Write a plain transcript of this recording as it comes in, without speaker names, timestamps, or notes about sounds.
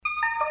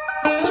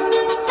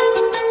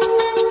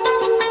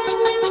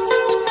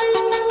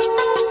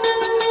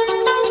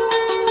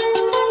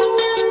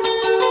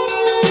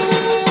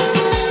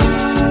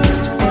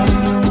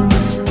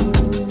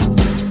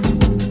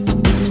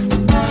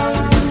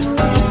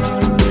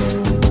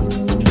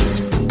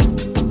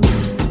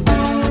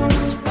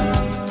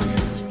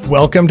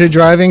Welcome to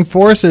Driving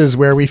Forces,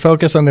 where we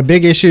focus on the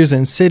big issues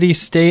in city,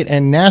 state,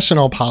 and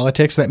national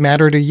politics that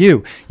matter to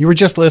you. You were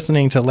just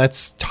listening to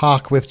Let's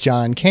Talk with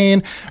John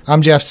Kane.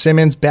 I'm Jeff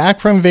Simmons, back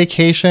from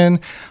vacation,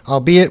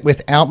 albeit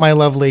without my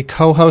lovely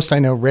co-host. I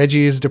know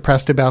Reggie is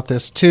depressed about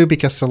this too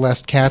because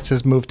Celeste Katz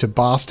has moved to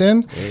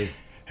Boston.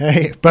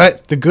 Hey,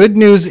 but the good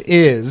news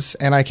is,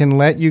 and I can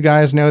let you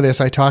guys know this,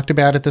 I talked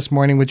about it this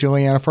morning with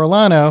Juliana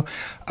Forlano,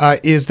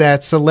 is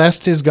that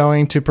Celeste is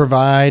going to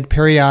provide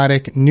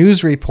periodic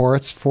news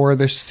reports for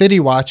the City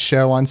Watch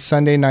show on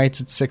Sunday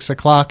nights at 6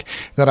 o'clock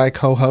that I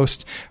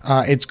co-host.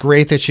 It's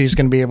great that she's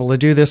going to be able to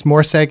do this.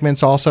 More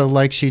segments also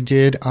like she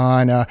did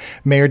on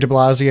Mayor de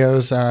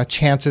Blasio's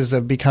chances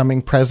of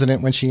becoming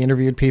president when she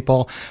interviewed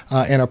people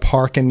in a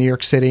park in New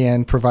York City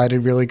and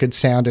provided really good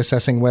sound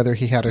assessing whether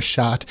he had a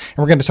shot. And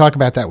we're going to talk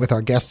about that with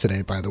our guest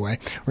today, by the way.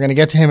 We're going to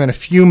get to him in a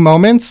few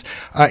moments.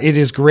 It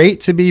is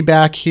great to be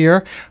back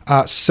here.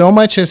 So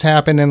much has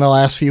happened in the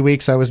last few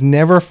weeks. I was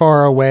never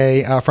far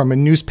away from a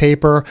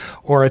newspaper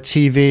or a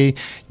TV.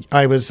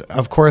 I was,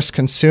 of course,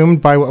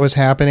 consumed by what was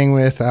happening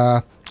with,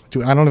 I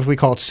don't know if we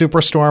call it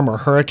Superstorm or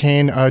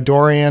Hurricane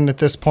Dorian at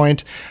this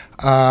point.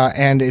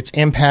 And its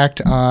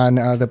impact on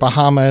the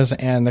Bahamas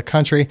and the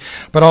country,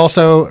 but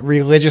also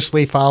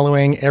religiously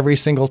following every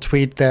single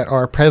tweet that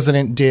our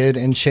president did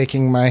and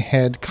shaking my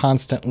head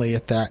constantly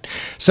at that.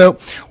 So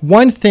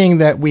one thing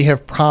that we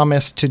have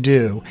promised to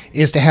do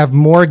is to have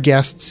more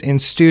guests in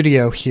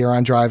studio here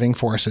on Driving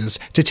Forces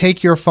to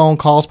take your phone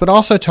calls, but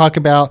also talk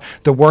about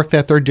the work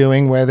that they're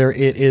doing, whether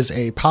it is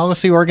a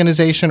policy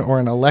organization or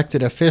an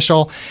elected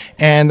official.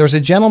 And there's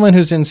a gentleman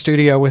who's in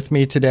studio with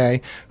me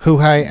today who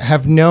I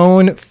have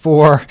known for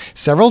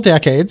several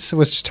decades,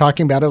 was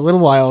talking about it a little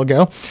while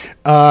ago,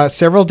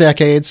 several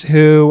decades,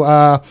 who,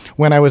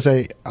 when I was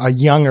a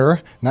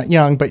younger, not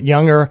young, but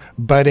younger,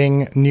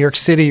 budding New York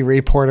City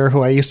reporter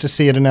who I used to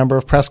see at a number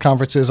of press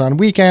conferences on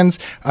weekends,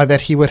 that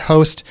he would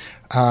host,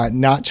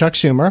 not Chuck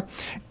Schumer.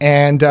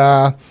 And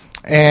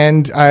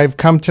I've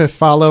come to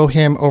follow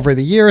him over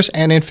the years.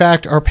 And in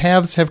fact, our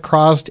paths have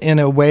crossed in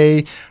a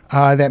way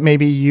that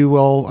maybe you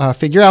will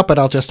figure out, but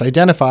I'll just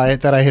identify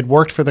it, that I had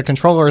worked for the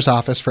Comptroller's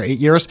office for 8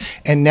 years,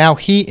 and now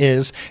he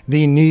is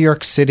the New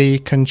York City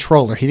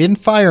Comptroller. He didn't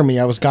fire me.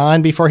 I was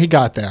gone before he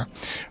got there.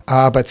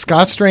 But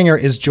Scott Stringer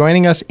is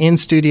joining us in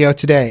studio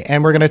today,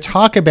 and we're going to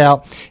talk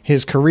about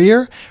his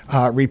career,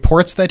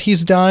 reports that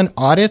he's done,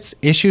 audits,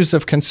 issues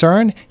of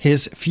concern,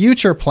 his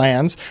future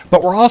plans,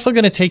 but we're also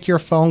going to take your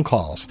phone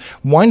calls.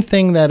 One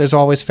thing that has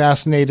always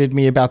fascinated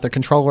me about the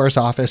Comptroller's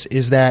office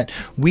is that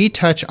we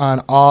touched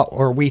on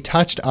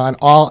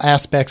all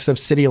aspects of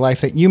city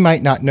life that you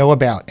might not know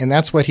about. And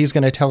that's what he's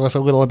going to tell us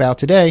a little about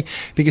today,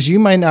 because you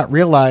might not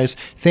realize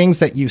things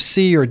that you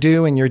see or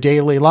do in your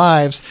daily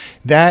lives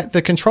that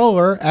the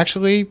Comptroller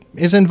actually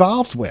is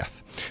involved with.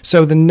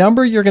 So the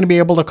number you're going to be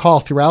able to call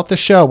throughout the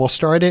show, we'll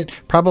start it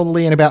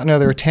probably in about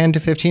another 10 to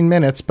 15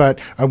 minutes, but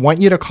I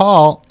want you to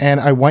call and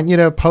I want you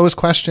to pose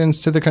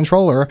questions to the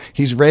Comptroller.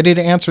 He's ready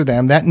to answer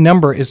them. That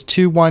number is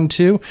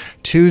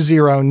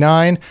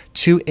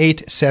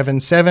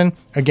 212-209-2877.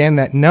 Again,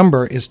 that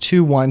number is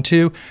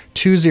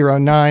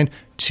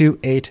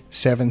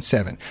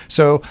 212-209-2877.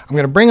 So I'm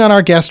going to bring on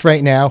our guest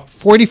right now,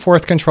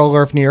 44th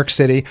Comptroller of New York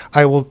City.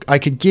 I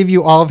could give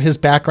you all of his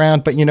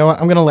background, but you know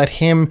what? I'm going to let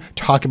him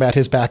talk about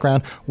his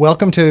background.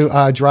 Welcome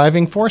to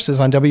Driving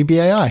Forces on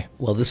WBAI.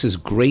 Well, this is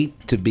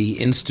great to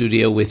be in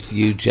studio with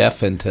you,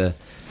 Jeff, and to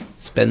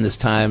spend this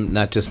time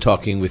not just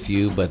talking with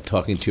you, but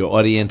talking to your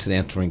audience and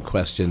answering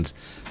questions.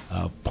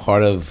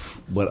 Part of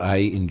what I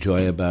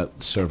enjoy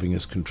about serving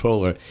as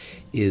Comptroller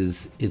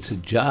is it's a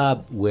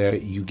job where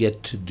you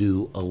get to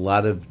do a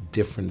lot of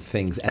different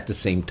things at the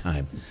same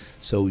time.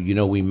 So,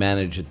 we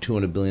manage a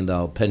 $200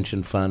 billion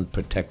pension fund,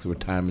 protect the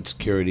retirement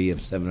security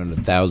of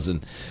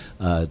 700,000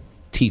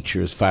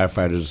 teachers,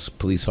 firefighters,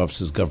 police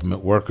officers,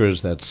 government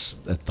workers. That's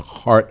at the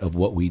heart of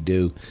what we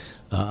do.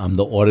 I'm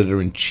the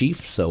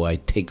auditor-in-chief, so I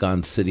take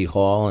on City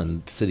Hall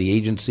and city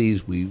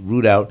agencies. We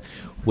root out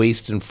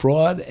waste and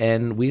fraud,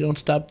 and we don't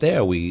stop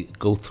there. We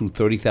go through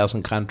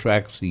 30,000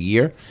 contracts a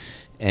year,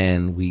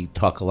 and we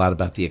talk a lot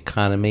about the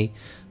economy.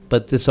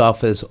 But this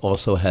office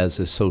also has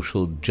a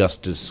social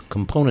justice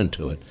component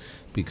to it,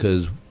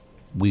 because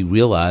we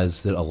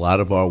realize that a lot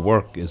of our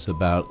work is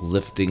about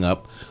lifting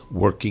up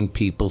working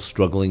people,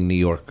 struggling New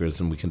Yorkers,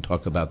 and we can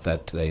talk about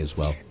that today as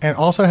well. And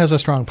also has a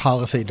strong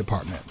policy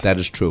department. That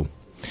is true.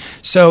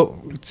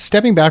 So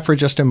stepping back for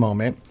just a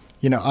moment,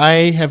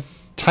 I have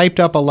typed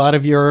up a lot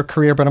of your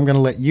career, but I'm going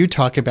to let you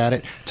talk about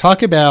it.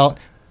 Talk about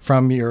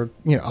from your,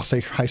 I'll say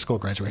high school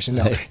graduation,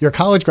 your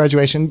college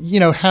graduation,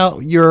 how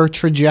your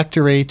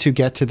trajectory to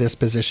get to this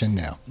position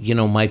now.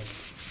 My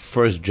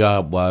first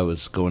job while I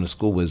was going to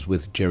school was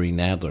with Jerry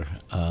Nadler.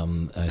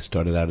 I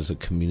started out as a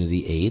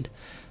community aide,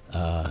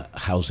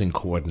 housing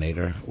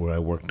coordinator, where I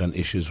worked on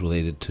issues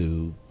related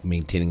to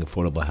maintaining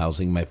affordable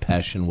housing. My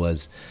passion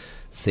was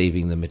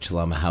saving the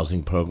Mitchell-Lama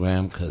housing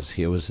program, because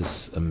here was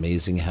this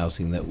amazing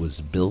housing that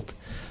was built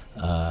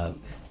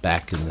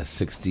back in the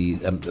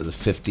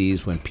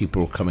 50s, when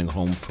people were coming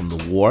home from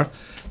the war,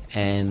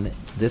 and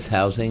this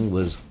housing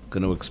was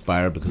going to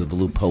expire because of a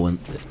loophole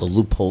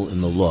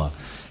in the law.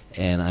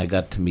 And I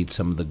got to meet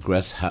some of the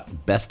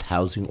best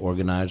housing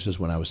organizers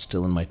when I was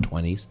still in my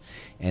 20s,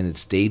 and it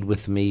stayed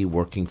with me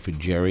working for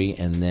Jerry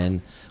and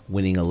then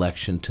winning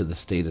election to the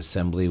state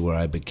assembly, where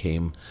I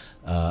became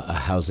a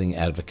housing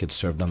advocate,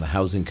 served on the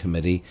housing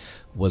committee,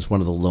 was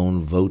one of the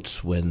lone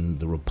votes when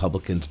the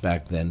Republicans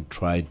back then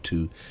tried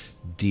to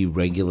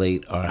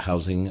deregulate our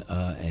housing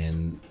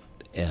and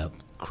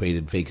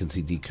created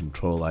vacancy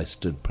decontrol. I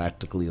stood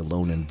practically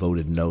alone and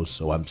voted no.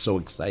 So I'm so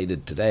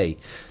excited today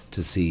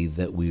to see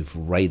that we've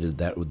righted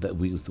that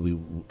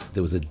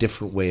there was a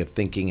different way of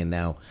thinking, and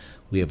now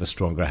we have a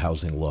stronger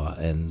housing law.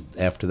 And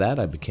after that,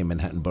 I became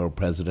Manhattan Borough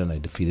President. I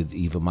defeated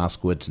Eva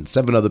Moskowitz and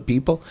 7 other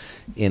people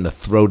in a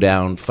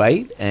throwdown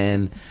fight,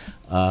 and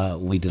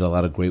we did a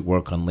lot of great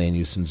work on land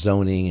use and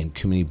zoning and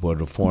community board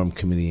reform,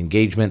 community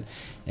engagement.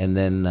 And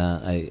then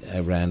I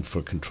ran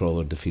for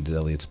controller, defeated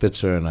Elliot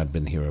Spitzer, and I've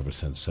been here ever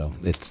since. So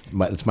it's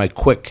my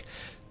quick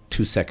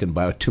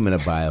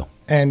 2-minute bio.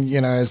 And, you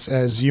know,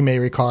 as you may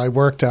recall, I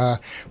worked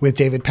with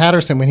David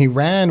Patterson when he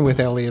ran with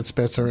Elliot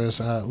Spitzer as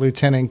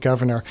lieutenant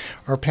governor.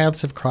 Our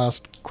paths have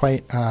crossed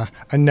quite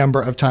a number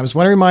of times. I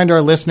want to remind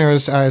our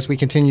listeners as we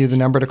continue, the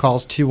number to call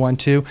is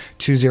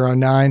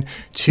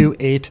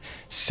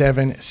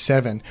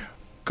 212-209-2877.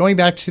 Going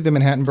back to the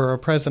Manhattan Borough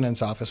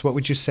President's Office, what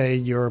would you say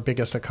your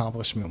biggest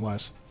accomplishment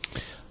was?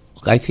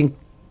 I think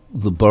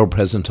the Borough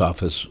President's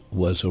Office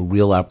was a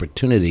real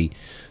opportunity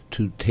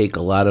to take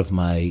a lot of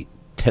my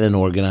tenant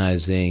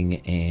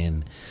organizing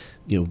and,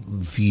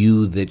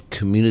 view that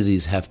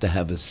communities have to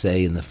have a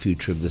say in the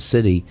future of the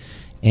city.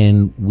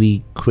 And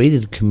we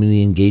created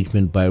community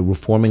engagement by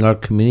reforming our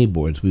community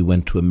boards. We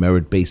went to a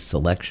merit-based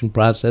selection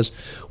process.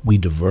 We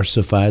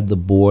diversified the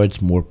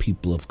boards, more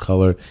people of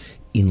color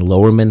in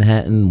Lower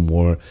Manhattan,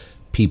 more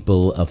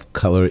people of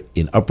color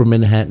in Upper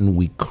Manhattan.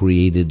 We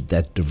created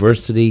that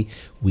diversity.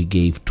 We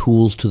gave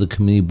tools to the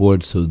community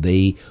board so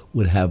they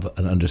would have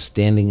an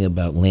understanding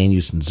about land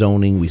use and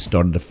zoning. We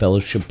started a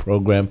fellowship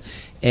program,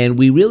 and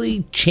we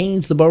really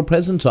changed the Borough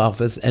President's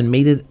Office and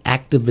made it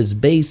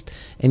activist-based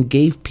and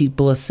gave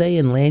people a say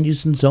in land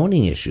use and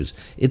zoning issues.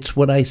 It's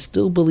what I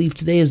still believe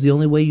today is the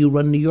only way you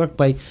run New York,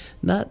 by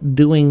not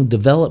doing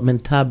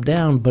development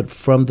top-down, but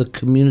from the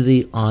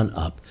community on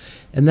up.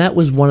 And that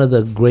was one of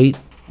the great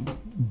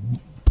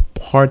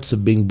parts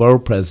of being borough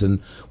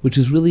president, which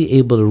is really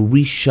able to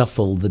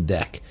reshuffle the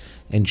deck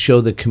and show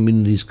that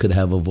communities could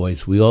have a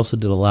voice. We also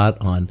did a lot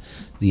on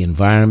the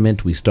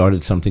environment. We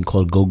started something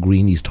called Go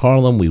Green East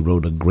Harlem. We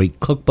wrote a great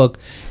cookbook.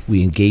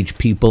 We engaged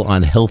people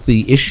on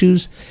healthy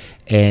issues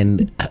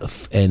and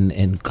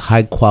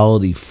high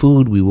quality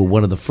food. We were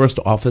one of the first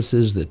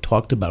offices that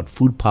talked about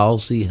food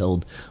policy,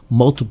 held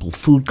multiple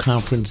food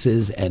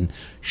conferences, and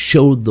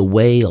showed the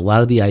way. A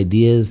lot of the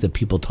ideas that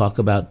people talk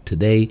about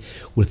today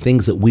were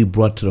things that we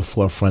brought to the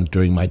forefront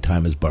during my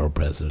time as borough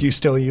president. Do you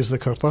still use the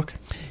cookbook?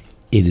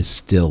 It is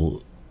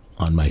still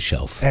on my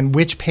shelf. And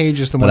which page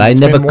is the one that's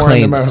been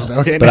worn the most?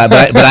 Okay. But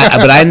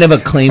I never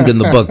claimed in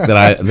the book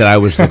that I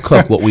was the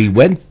cook. What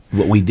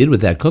we did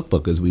with that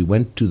cookbook is we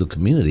went to the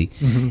community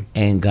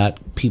and got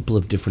people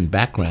of different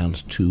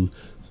backgrounds to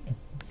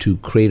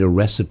create a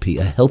recipe,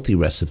 a healthy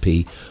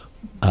recipe,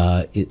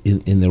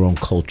 in their own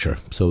culture.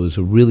 So it was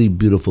a really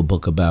beautiful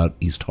book about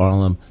East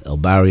Harlem, El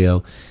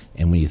Barrio.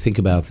 And when you think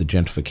about the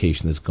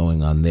gentrification that's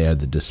going on there,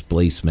 the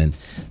displacement,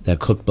 that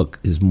cookbook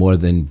is more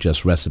than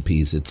just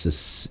recipes. It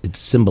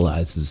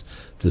symbolizes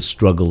the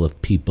struggle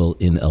of people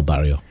in El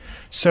Barrio.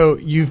 So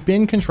you've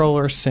been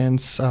controller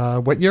since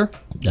what year?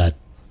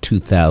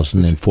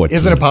 2014.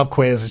 Isn't a pop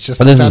quiz? It's just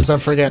sometimes I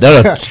forget.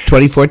 No,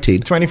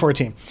 2014.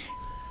 2014.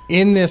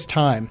 In this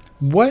time,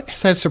 what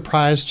has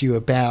surprised you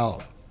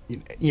about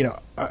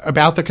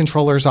the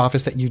controller's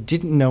office that you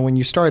didn't know when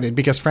you started?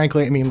 Because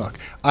frankly, I mean, look,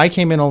 I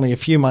came in only a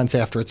few months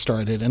after it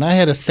started, and I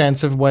had a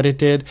sense of what it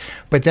did,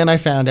 but then I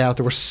found out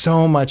there was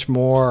so much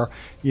more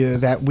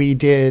that we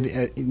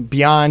did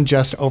beyond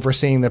just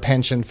overseeing the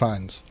pension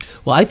funds.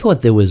 Well, I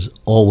thought there was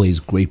always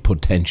great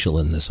potential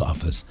in this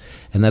office,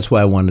 and that's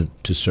why I wanted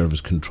to serve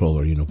as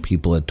controller.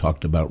 People had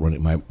talked about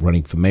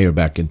running for mayor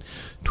back in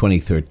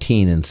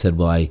 2013 and said,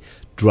 well, I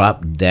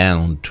dropped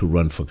down to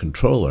run for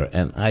controller.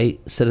 And I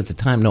said at the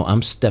time, no,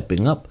 I'm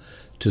stepping up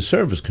to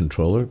serve as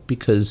controller,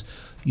 because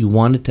you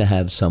wanted to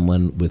have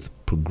someone with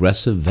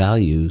progressive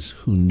values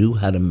who knew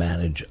how to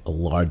manage a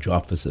large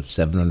office of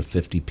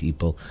 750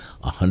 people,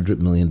 $100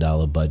 million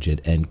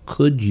budget, and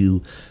could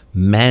you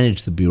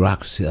manage the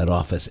bureaucracy of that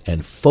office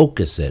and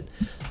focus it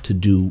to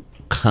do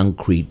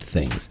concrete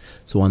things.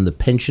 So on the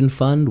pension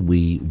fund,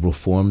 we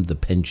reformed the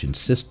pension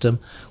system.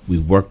 We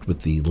worked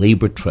with the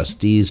labor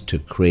trustees to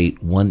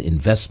create one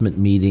investment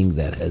meeting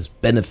that has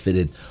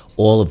benefited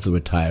all of the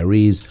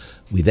retirees.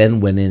 We then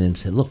went in and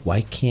said, look,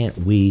 why can't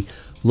we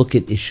look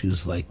at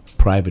issues like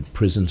private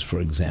prisons, for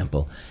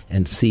example,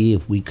 and see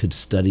if we could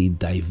study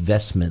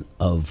divestment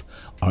of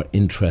our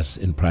interests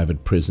in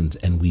private prisons,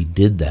 and we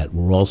did that.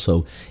 We're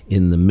also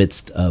in the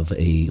midst of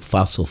a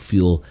fossil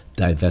fuel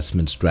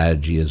divestment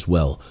strategy as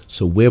well.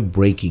 So we're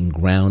breaking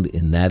ground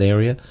in that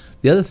area.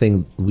 The other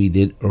thing we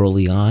did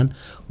early on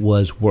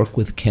was work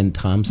with Ken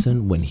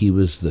Thompson when he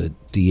was the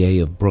DA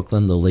of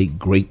Brooklyn, the late,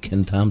 great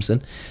Ken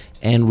Thompson.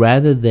 And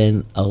rather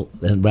than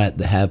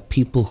have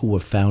people who were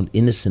found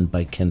innocent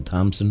by Ken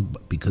Thompson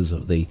because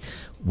they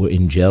were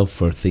in jail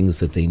for things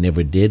that they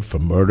never did, for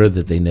murder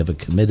that they never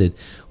committed,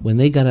 when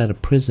they got out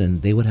of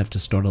prison, they would have to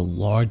start a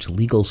large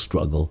legal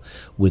struggle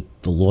with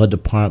the law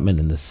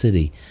department and the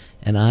city.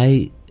 And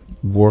I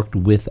worked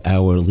with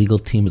our legal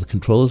team at the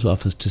Comptroller's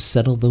Office to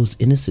settle those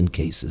innocent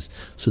cases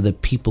so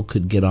that people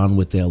could get on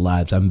with their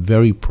lives. I'm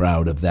very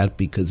proud of that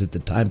because at the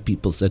time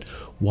people said,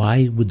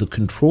 why would the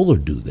Comptroller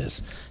do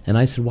this? And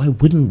I said, why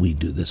wouldn't we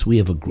do this? We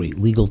have a great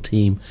legal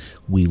team.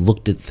 We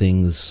looked at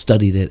things,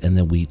 studied it, and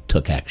then we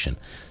took action.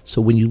 So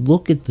when you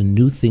look at the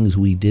new things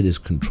we did as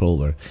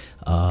Comptroller,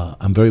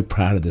 I'm very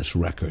proud of this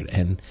record.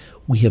 And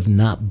we have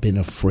not been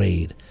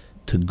afraid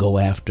to go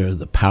after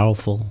the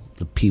powerful,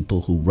 the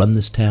people who run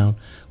this town.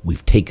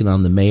 We've taken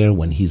on the mayor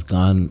when he's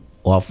gone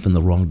off in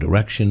the wrong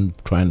direction,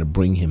 trying to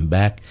bring him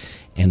back.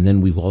 And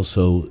then we've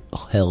also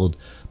held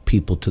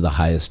people to the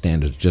highest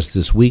standards. Just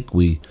this week,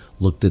 we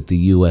looked at the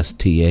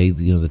USTA,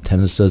 the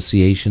Tennis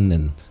Association,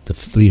 and the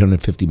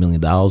 $350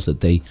 million that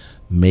they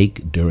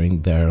make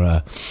during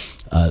their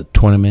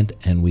tournament,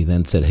 and we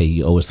then said, hey,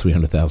 you owe us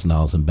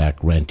 $300,000 in back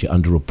rent. You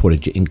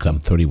underreported your income,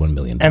 $31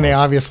 million. And they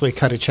obviously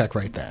cut a check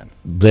right then.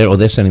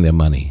 They're sending their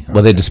money. Okay.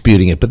 Well, they're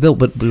disputing it, but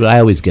I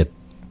always get,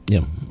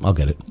 I'll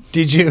get it.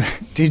 Did you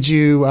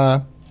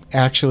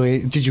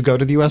go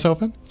to the U.S.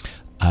 Open?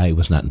 I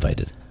was not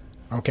invited.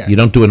 Okay. You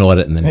don't do an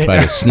audit and then try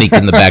to sneak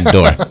in the back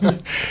door.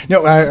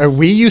 No,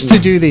 we used to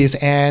do these,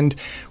 and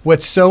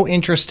what's so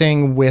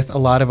interesting with a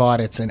lot of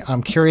audits, and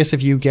I'm curious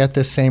if you get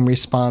the same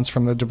response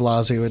from the de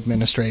Blasio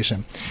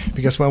administration,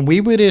 because when we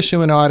would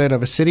issue an audit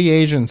of a city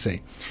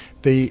agency,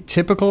 the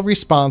typical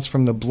response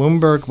from the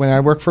Bloomberg, when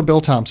I worked for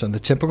Bill Thompson, the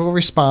typical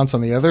response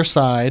on the other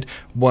side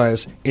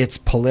was, it's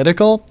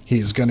political,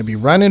 he's going to be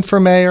running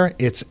for mayor,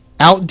 it's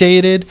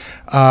outdated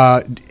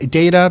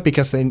data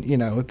because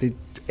the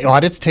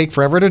audits take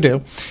forever to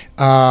do,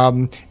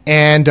 and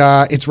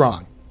it's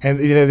wrong. And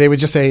they would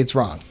just say it's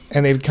wrong.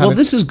 And they would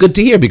this is good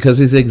to hear because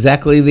it's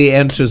exactly the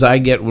answers I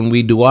get when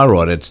we do our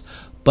audits.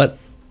 But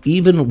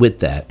even with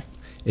that,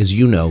 as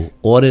you know,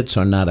 audits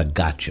are not a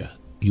gotcha.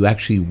 You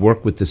actually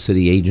work with the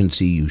city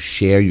agency, you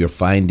share your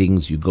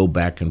findings, you go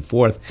back and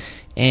forth.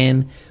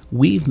 And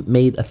we've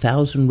made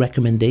 1,000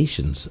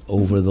 recommendations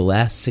over the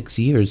last 6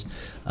 years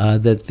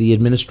that the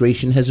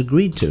administration has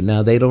agreed to.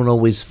 Now, they don't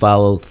always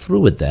follow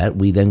through with that.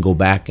 We then go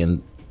back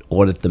and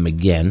audit them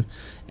again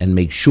and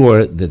make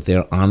sure that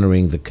they're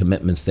honoring the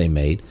commitments they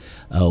made.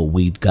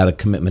 We got a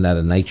commitment out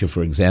of NYCHA,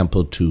 for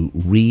example, to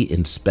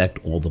re-inspect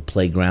all the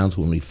playgrounds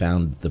when we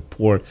found the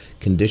poor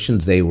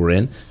conditions they were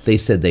in. They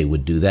said they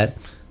would do that.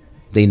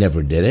 They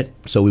never did it.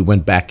 So we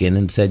went back in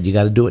and said, you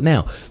got to do it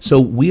now. So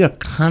we are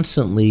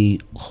constantly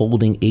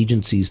holding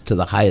agencies to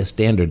the highest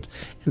standards.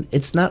 And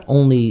it's not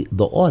only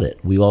the audit.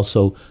 We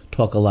also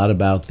talk a lot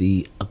about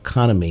the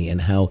economy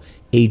and how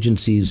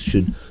agencies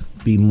should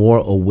be more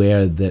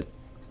aware that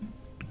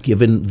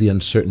given the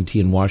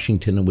uncertainty in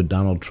Washington and with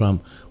Donald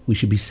Trump, we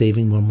should be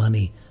saving more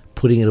money,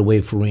 putting it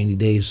away for rainy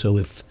days. So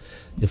if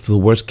the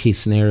worst case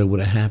scenario would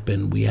have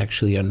happened, we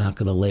actually are not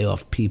going to lay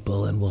off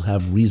people and we'll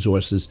have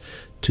resources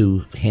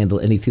to handle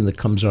anything that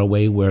comes our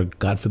way where,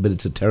 God forbid,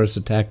 it's a terrorist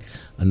attack,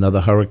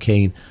 another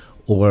hurricane,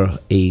 or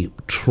a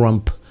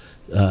Trump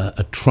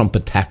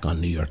attack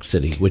on New York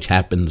City, which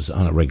happens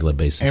on a regular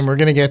basis. And we're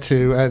going to get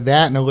to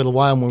that in a little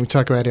while when we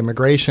talk about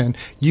immigration.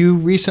 You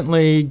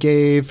recently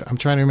gave, I'm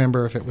trying to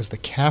remember if it was the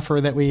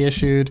CAFR that we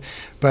issued,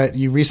 but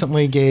you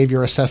recently gave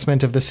your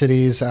assessment of the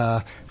city's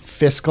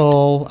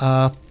fiscal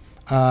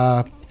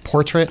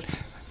portrait.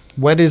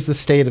 What is the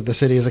state of the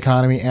city's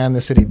economy and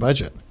the city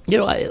budget?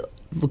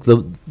 Look,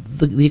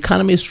 the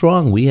economy is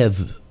strong. We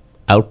have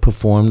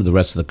outperformed the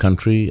rest of the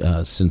country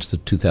since the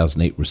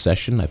 2008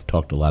 recession. I've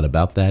talked a lot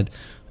about that.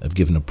 I've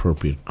given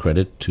appropriate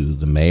credit to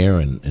the mayor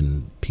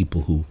and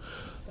people who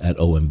at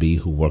OMB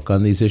who work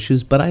on these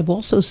issues. But I've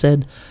also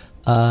said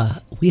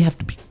we have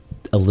to be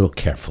a little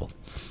careful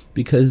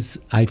because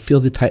I feel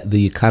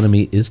the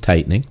economy is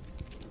tightening,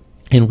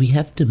 and we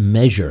have to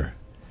measure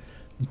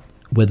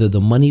whether the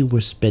money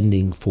we're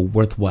spending for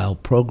worthwhile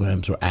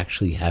programs are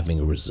actually having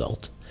a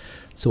result.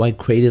 So I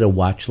created a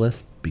watch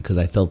list because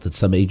I felt that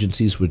some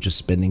agencies were just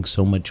spending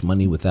so much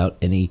money without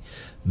any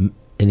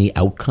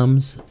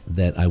outcomes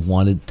that I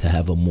wanted to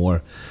have a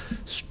more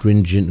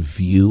stringent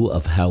view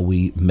of how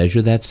we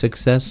measure that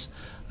success.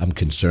 I'm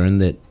concerned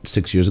that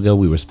 6 years ago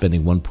we were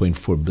spending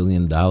 $1.4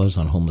 billion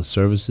on homeless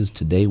services.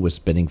 Today we're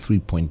spending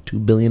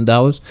 $3.2 billion,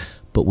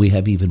 but we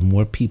have even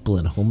more people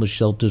in homeless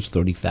shelters,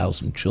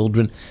 30,000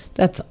 children.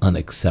 That's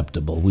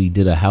unacceptable. We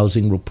did a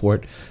housing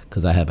report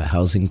because I have a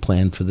housing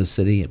plan for the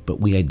city, but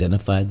we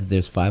identified that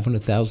there's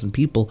 500,000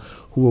 people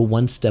who are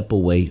one step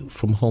away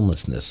from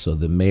homelessness. So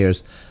the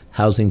mayor's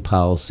housing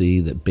policy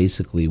that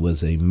basically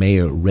was a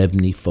mayor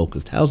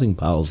revenue-focused housing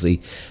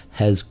policy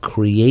has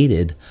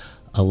created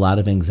a lot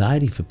of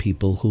anxiety for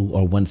people who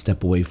are one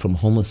step away from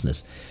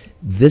homelessness.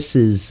 This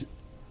is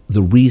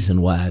the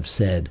reason why I've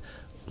said,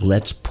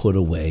 let's put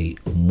away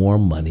more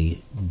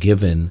money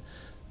given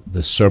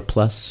the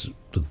surplus,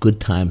 the good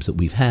times that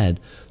we've had,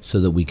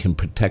 so that we can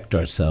protect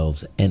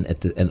ourselves, and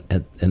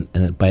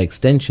and by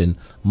extension,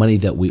 money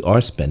that we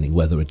are spending,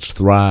 whether it's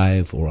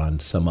Thrive or on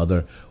some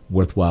other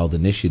worthwhile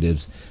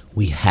initiatives,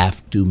 we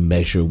have to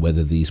measure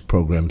whether these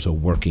programs are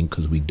working,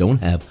 because we don't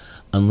have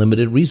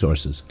unlimited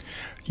resources.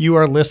 You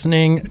are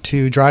listening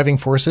to Driving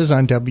Forces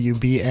on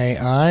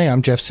WBAI.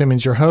 I'm Jeff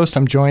Simmons, your host.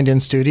 I'm joined in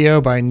studio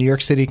by New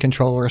York City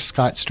Controller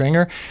Scott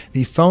Stringer.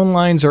 The phone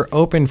lines are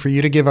open for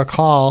you to give a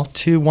call,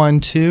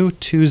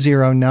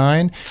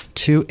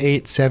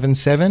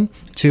 212-209-2877,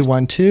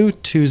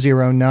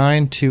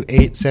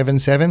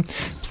 212-209-2877.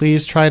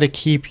 Please try to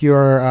keep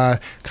your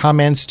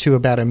comments to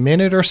about a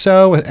minute or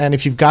so. And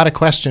if you've got a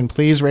question,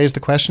 please raise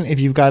the question. If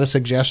you've got a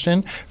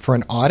suggestion for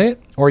an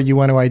audit, or you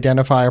want to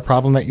identify a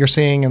problem that you're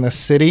seeing in the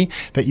city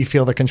that you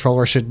feel the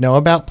controller should know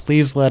about,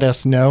 please let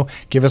us know.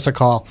 Give us a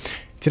call.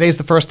 Today's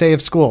the first day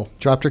of school.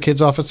 Dropped your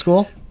kids off at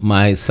school?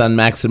 My son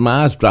Max and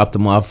Maz dropped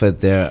them off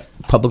at their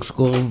public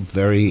school.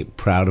 Very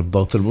proud of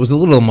both of them. It was a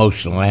little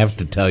emotional, I have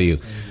to tell you.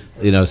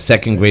 You know,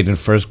 second grade and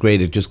first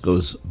grade, it just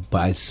goes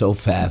by so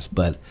fast.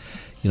 But,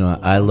 you know,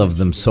 I love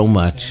them so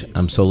much.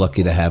 I'm so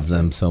lucky to have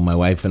them. So my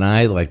wife and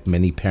I, like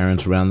many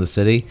parents around the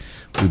city,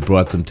 we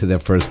brought them to their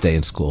first day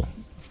in school.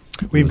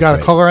 We've got a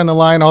caller on the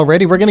line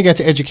already. We're going to get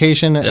to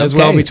education as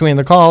well between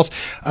the calls.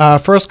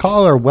 First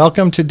caller,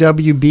 welcome to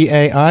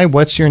WBAI.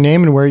 What's your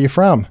name and where are you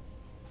from?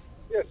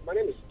 Yes, my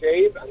name is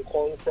Dave. I'm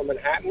calling from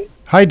Manhattan.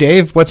 Hi,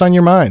 Dave. What's on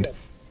your mind? Yes.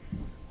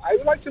 I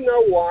would like to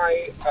know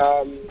why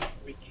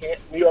we can't,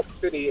 New York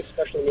City,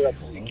 especially New York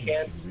City,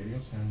 can't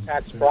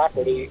tax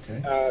property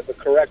the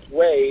correct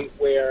way,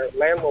 where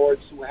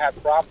landlords who have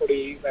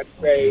property, let's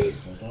say,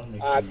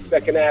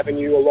 2nd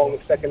Avenue, along the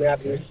 2nd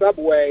Avenue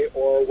subway,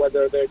 or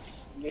whether they're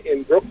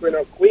in Brooklyn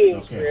or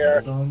Queens,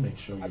 where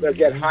they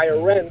get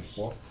higher rents,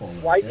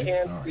 why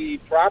can't the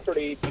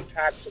property be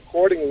taxed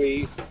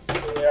accordingly,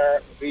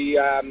 where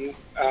the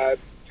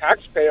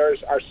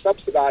taxpayers are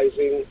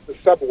subsidizing the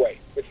subway?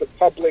 It's a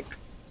public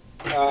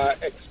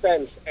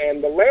expense,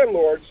 and the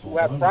landlords who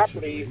have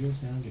property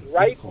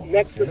right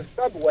next to the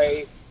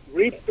subway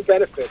reap the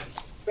benefits.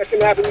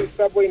 2nd Avenue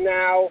subway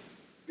now,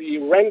 the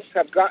rents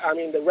have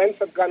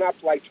gone up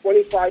like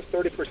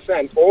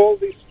 25-30%. All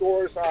these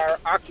stores are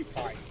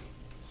occupied.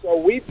 So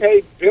we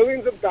pay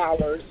billions of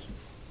dollars,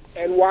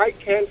 and why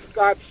can't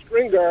Scott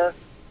Stringer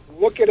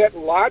look at it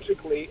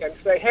logically and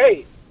say,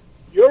 hey,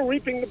 you're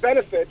reaping the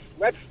benefits,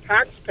 let's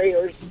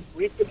taxpayers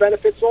reap the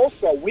benefits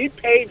also. We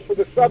paid for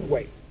the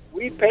subway.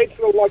 We paid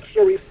for the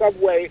luxury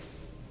subway.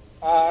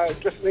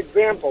 Just an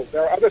example,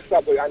 there are other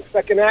subways on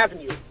 2nd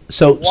Avenue.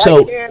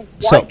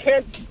 Why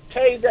can't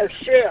pay their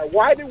share?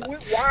 Why?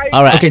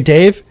 All right. Okay,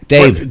 Dave.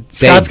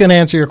 Scott's going to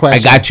answer your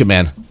question. I got you,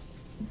 man.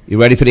 You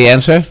ready for the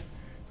answer?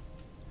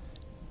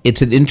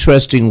 It's an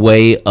interesting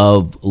way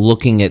of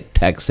looking at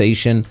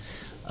taxation.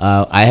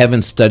 I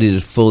haven't studied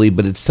it fully,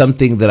 but it's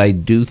something that I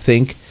do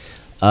think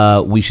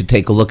we should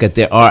take a look at.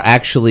 There are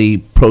actually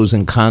pros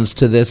and cons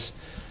to this,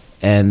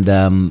 and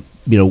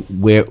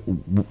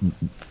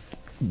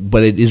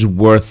but it is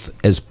worth,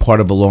 as part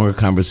of a longer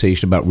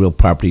conversation about real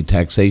property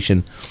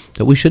taxation,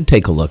 that we should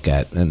take a look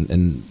at.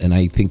 And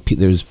I think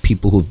there's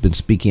people who've been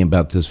speaking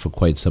about this for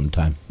quite some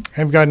time.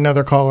 I've got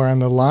another caller on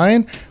the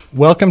line.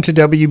 Welcome to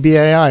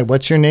WBAI.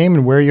 What's your name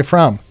and where are you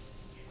from?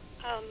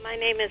 My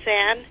name is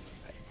Ann.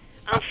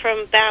 I'm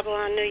from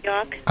Babylon, New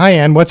York. Hi,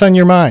 Ann. What's on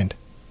your mind?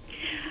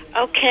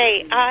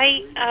 Okay,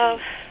 I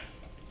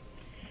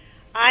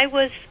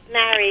was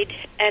married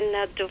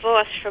and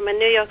divorced from a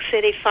New York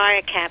City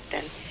fire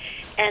captain,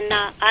 and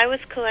I was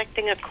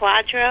collecting a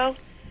quadro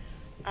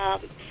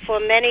for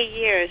many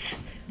years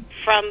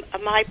from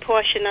my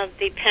portion of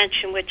the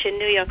pension, which in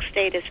New York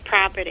State is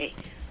property.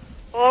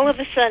 All of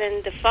a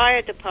sudden, the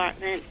fire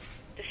department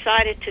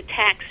decided to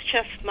tax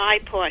just my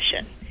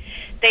portion.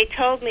 They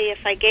told me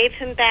if I gave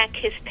him back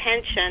his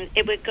pension,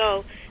 it would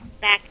go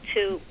back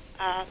to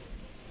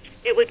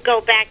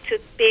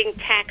being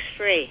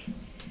tax-free.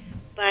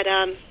 But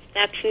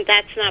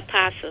that's not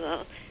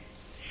possible.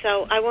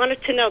 So I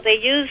wanted to know, they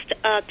used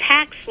a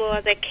tax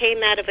law that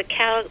came out of a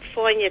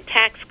California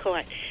tax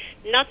court.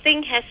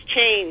 Nothing has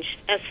changed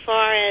as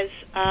far as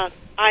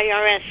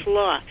IRS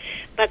law,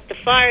 but the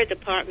fire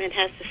department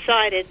has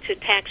decided to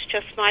tax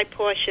just my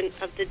portion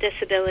of the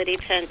disability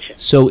pension.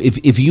 So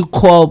if you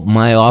call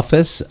my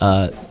office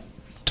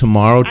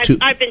tomorrow...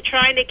 I've been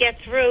trying to get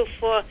through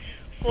for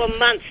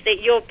months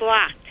that you're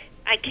blocked.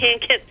 I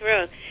can't get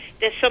through.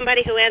 There's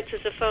somebody who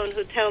answers the phone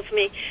who tells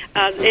me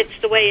it's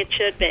the way it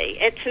should be.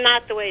 It's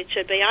not the way it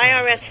should be.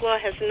 IRS law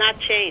has not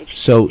changed.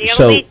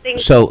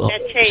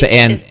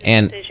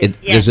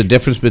 There's a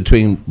difference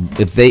between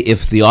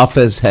if the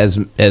office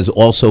has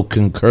also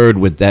concurred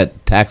with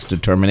that tax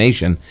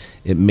determination,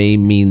 it may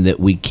mean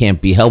that we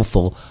can't be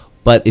helpful,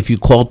 But if you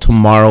call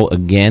tomorrow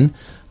again,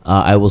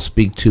 I will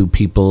speak to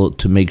people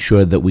to make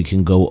sure that we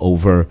can go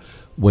over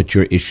what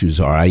your issues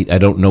are. I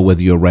don't know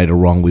whether you're right or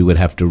wrong. We would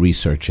have to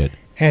research it.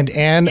 And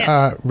Ann,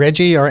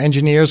 Reggie, our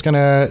engineer, is going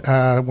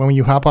to, when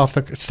you hop off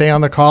stay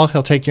on the call,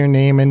 he'll take your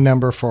name and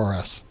number for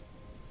us.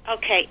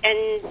 Okay,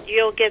 and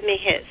you'll give me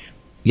his.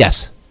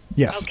 Yes.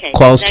 Yes. Okay.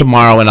 Call us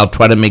tomorrow, and I'll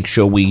try to make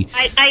sure we...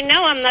 I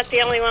know I'm not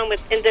the only one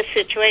in this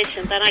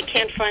situation, but I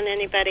can't find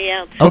anybody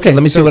else. Okay,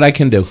 let me see what I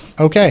can do.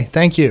 Okay,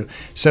 thank you.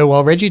 So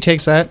while Reggie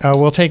takes that,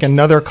 we'll take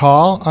another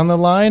call on the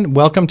line.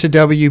 Welcome to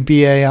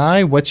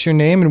WBAI. What's your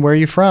name and where are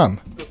you from?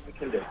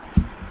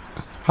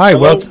 Hi,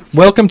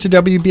 welcome to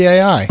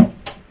WBAI.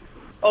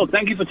 Oh,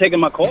 thank you for taking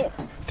my call.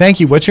 Thank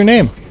you. What's your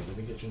name?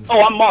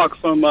 Oh, I'm Mark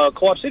from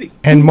Co-op City.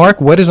 And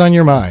Mark, what is on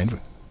your mind?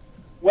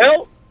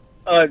 Well,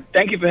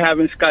 thank you for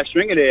having Scott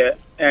Stringer there,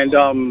 and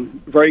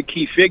very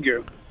key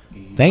figure.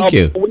 Thank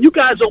you. When you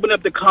guys open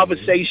up the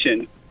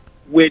conversation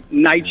with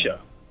NYCHA,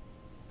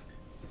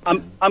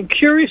 I'm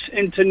curious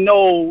and to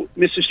know,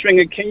 Mr.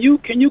 Stringer, can you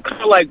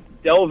kind of like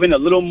delve in a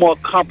little more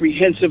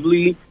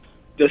comprehensively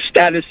the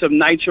status of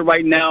NYCHA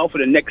right now for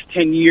the next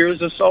 10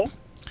 years or so?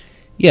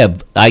 Yeah,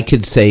 I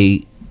could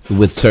say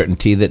with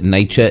certainty that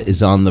NYCHA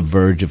is on the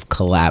verge of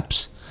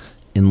collapse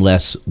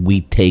unless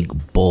we take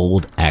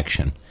bold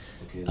action.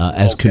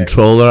 As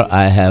controller,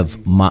 I have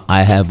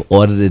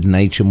audited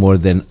NYCHA more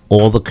than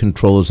all the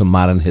controllers of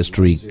modern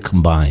history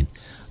combined.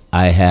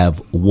 I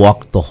have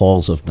walked the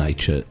halls of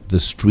NYCHA, the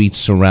streets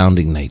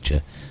surrounding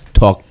NYCHA,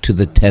 talked to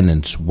the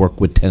tenants, worked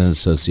with tenant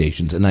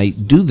associations, and I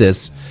do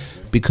this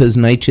because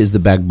NYCHA is the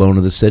backbone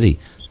of the city.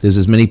 There's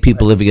as many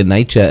people living in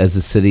NYCHA as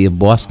the city of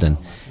Boston,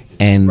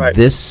 and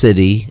this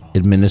city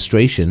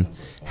administration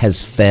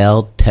has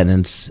failed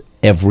tenants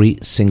every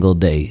single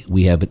day.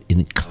 We have an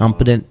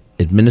incompetent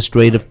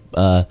administrative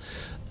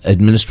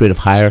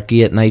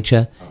hierarchy at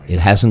NYCHA. It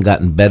hasn't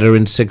gotten better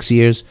in 6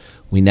 years.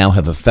 We now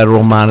have a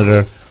federal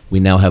monitor. We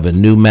now have a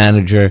new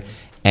manager,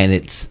 and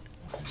it's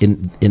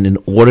in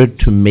order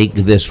to make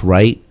this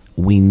right,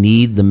 we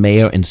need the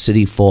mayor and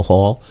City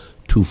Hall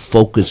to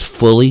focus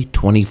fully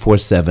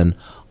 24/7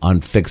 on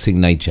fixing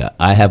NYCHA.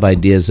 I have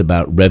ideas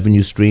about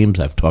revenue streams.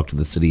 I've talked to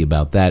the city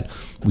about that.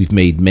 We've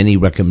made many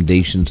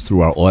recommendations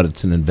through our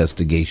audits and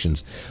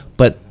investigations.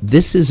 But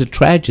this is a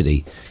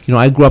tragedy. You know,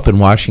 I grew up in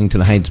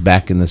Washington Heights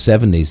back in the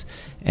 70s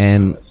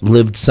and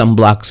lived some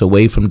blocks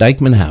away from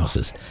Dyckman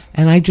houses.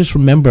 And I just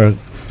remember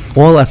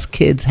all us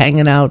kids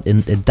hanging out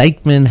in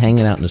Dyckman,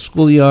 hanging out in the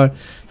schoolyard,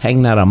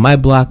 hanging out on my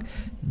block.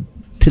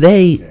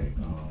 Today,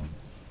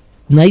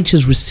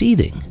 NYCHA's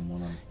receding.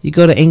 You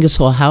go to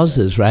Ingersoll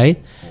houses,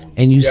 right?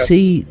 And you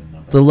see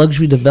the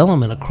luxury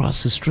development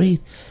across the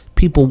street,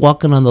 people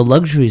walking on the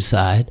luxury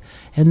side,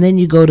 and then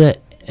you go to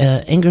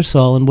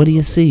Ingersoll, and what do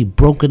you see?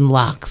 Broken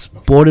locks,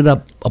 boarded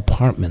up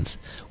apartments.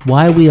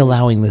 Why are we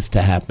allowing this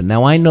to happen?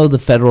 Now, I know the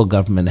federal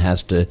government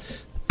has to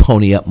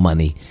pony up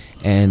money,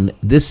 and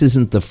this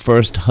isn't the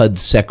first HUD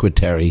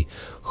secretary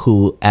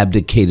who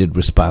abdicated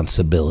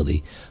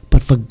responsibility.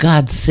 But for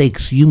God's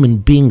sakes, human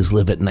beings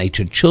live at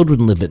NYCHA,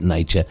 children live at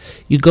NYCHA.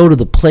 You go to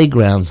the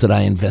playgrounds that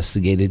I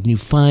investigated, and you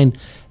find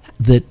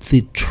that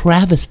the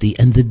travesty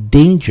and the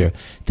danger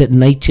that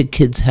NYCHA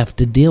kids have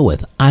to deal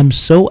with. I'm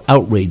so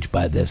outraged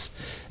by this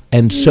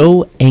and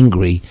so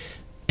angry,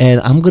 and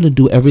I'm going to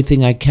do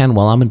everything I can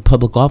while I'm in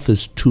public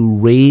office to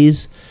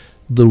raise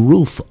the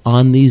roof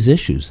on these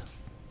issues.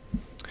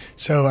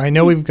 So I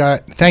know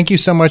thank you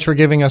so much for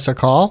giving us a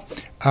call.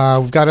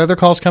 We've got other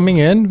calls coming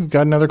in. We've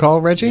got another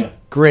call, Reggie? Yeah.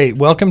 Great.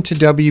 Welcome to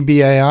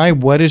WBAI.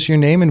 What is your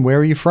name and where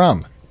are you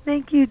from?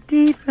 Thank you,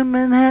 Dee from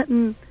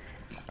Manhattan.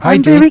 Hi,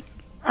 Dee.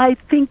 I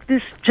think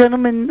this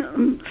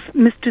gentleman,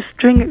 Mr.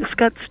 Stringer,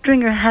 Scott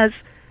Stringer, has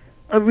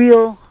a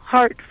real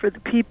heart for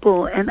the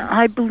people, and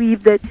I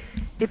believe that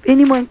if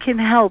anyone can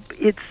help,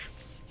 it's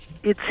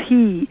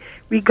he,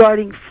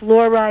 regarding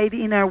fluoride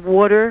in our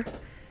water,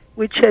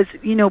 which has,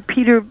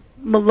 Peter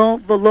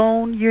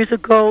Malone years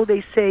ago,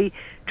 they say,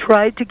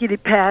 tried to get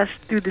it passed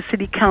through the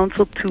city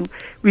council to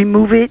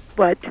remove it,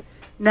 but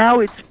now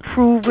it's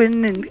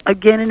proven and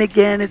again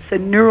it's a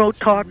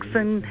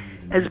neurotoxin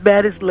as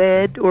bad as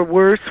lead or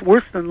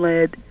worse than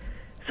lead.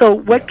 So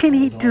what can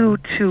he do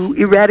to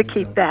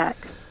eradicate that?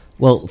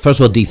 Well, first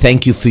of all, Dee,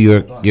 thank you for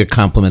your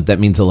compliment. That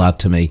means a lot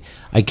to me.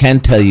 I can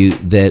tell you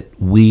that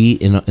we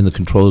in the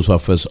Controller's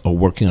Office are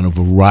working on a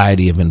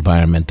variety of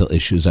environmental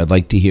issues. I'd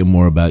like to hear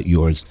more about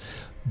yours,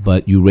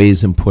 but you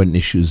raise important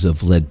issues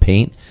of lead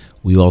paint.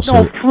 We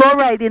also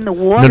fluoride in the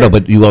water. No,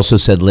 but you also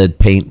said lead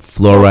paint,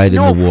 fluoride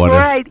in the water.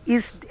 Fluoride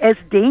is as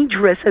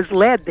dangerous as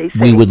lead, they say.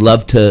 We would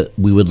love to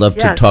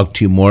talk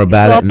to you more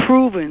about it. Well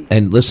proven.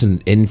 And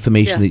listen,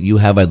 information that you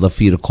have, I'd love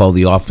for you to call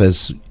the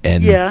office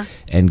and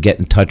and get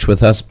in touch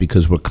with us,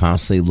 because we're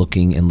constantly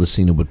looking and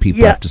listening to what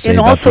people have to say and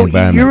about the also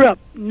environment. Europe,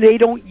 they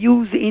don't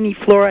use any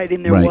fluoride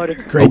in their Right. water.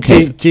 Great.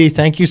 Okay. Dee,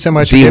 thank you so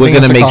much Dee, for we're giving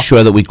going us to a make call.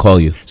 sure that we call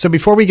you. So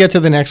before we get to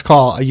the next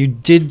call, you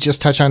did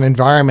just touch on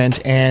environment,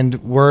 and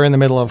we're in the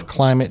middle of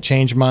Climate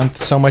Change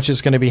Month. So much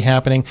is going to be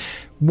happening.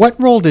 What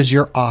role does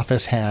your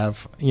office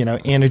have,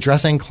 in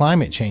addressing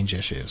climate change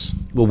issues?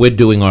 Well, we're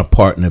doing our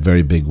part in a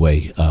very big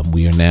way.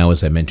 We are now,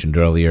 as I mentioned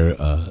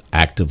earlier,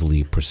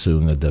 actively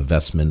pursuing a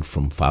divestment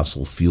from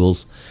fossil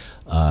fuels.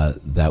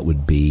 That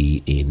would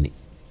be an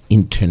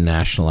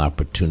international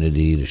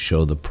opportunity to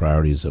show the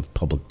priorities of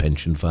public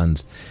pension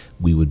funds.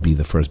 We would be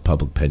the first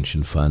public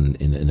pension fund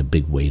in a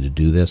big way to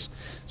do this.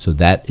 So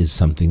that is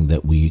something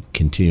that we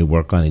continue to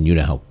work on, and you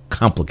know how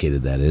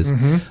complicated that is.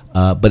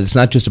 But it's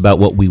not just about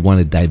what we want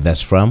to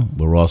divest from.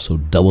 We're also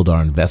doubled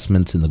our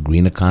investments in the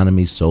green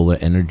economy, solar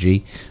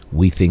energy.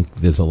 We think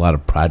there's a lot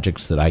of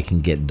projects that I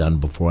can get done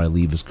before I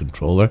leave as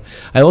controller.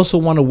 I also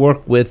want to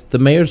work with the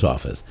mayor's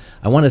office.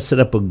 I want to set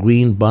up a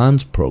green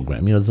bonds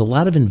program. There's a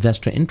lot of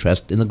investor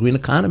interest in the green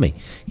economy.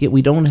 Yet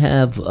we don't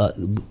have, a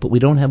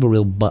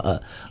real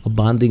a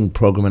bonding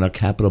program in our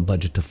capital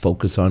budget to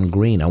focus on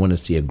green. I want to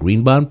see a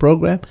green bond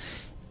program.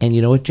 And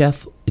you know what,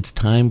 Jeff? It's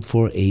time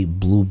for a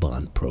blue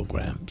bond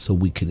program so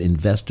we can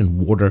invest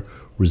in water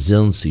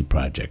resiliency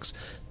projects.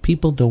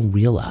 People don't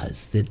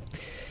realize that,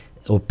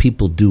 or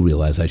people do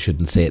realize, I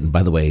shouldn't say it. And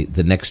by the way,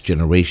 the next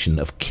generation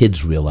of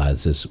kids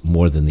realize this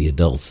more than the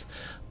adults.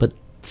 But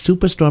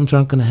superstorms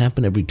aren't going to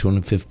happen every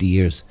 250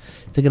 years.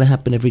 They're going to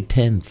happen every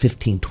 10,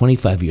 15,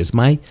 25 years.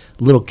 My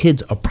little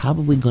kids are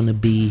probably going to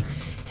be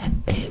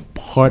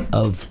part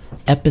of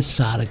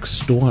episodic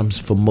storms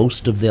for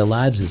most of their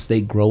lives as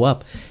they grow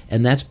up.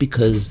 And that's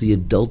because the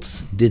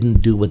adults didn't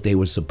do what they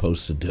were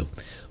supposed to do.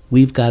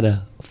 We've got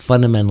to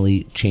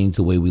fundamentally change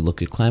the way we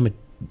look at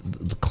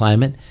the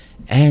climate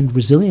and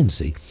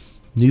resiliency.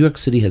 New York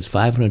City has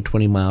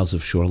 520 miles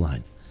of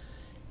shoreline.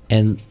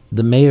 And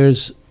the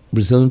mayor's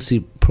resiliency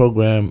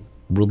program,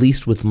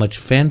 released with much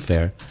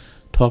fanfare,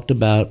 talked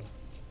about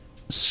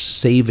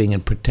saving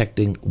and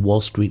protecting Wall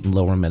Street and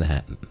Lower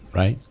Manhattan,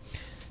 right?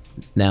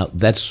 Now,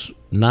 that's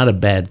not a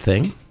bad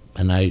thing,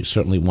 and I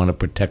certainly want to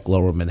protect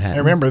Lower Manhattan.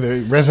 And remember,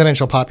 the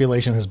residential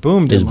population has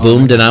boomed.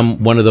 And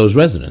I'm one of those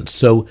residents.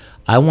 So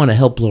I want to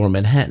help Lower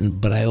Manhattan,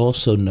 but I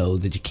also know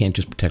that you can't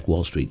just protect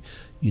Wall Street.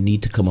 You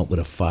need to come up with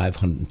a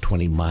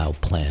 520-mile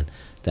plan.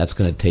 That's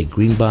going to take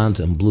green bonds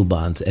and blue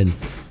bonds. And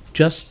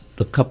just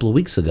a couple of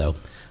weeks ago,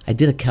 I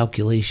did a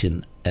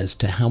calculation as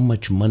to how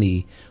much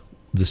money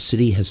the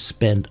city has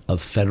spent of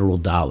federal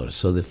dollars.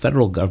 So the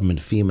federal government,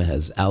 FEMA,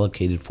 has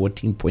allocated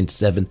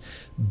 $14.7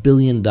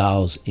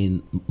 billion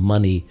in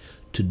money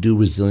to do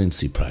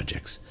resiliency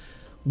projects.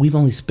 We've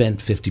only spent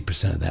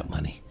 50% of that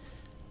money,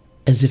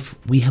 as if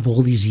we have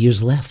all these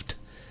years left.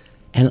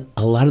 And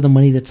a lot of the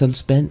money that's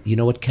unspent, you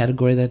know what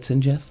category that's in,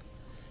 Jeff?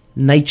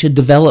 NYCHA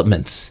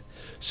developments.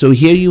 So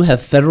here you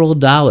have federal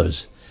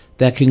dollars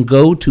that can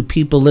go to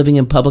people living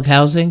in public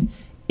housing.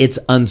 It's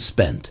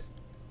unspent.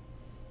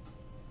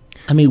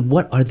 I mean,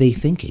 what are they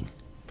thinking?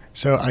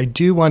 So I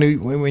do want to,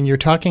 when you're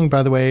talking,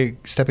 by the way,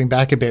 stepping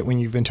back a bit, when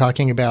you've been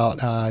talking about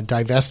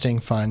divesting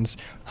funds,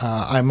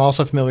 I'm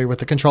also familiar with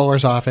the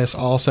Comptroller's Office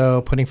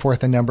also putting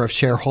forth a number of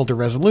shareholder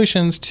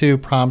resolutions to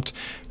prompt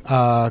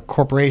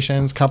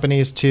corporations,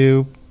 companies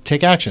to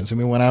take actions. I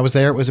mean, when I was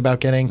there, it was about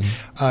getting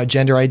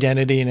gender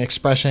identity and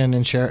expression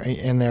and share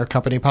in their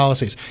company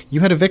policies.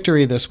 You had a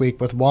victory this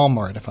week with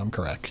Walmart, if I'm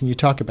correct. Can you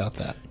talk about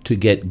that? To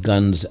get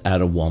guns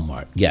out of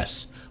Walmart,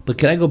 yes. But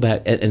can I go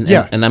back?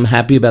 Yeah. And I'm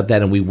happy about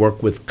that. And we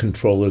work with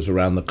controllers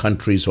around the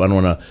country, so I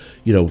don't want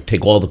to,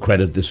 take all the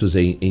credit. This was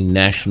a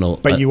national.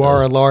 But you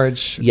are a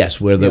large.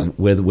 Yes, we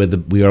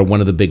are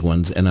one of the big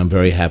ones, and I'm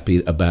very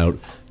happy about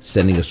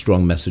sending a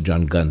strong message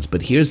on guns.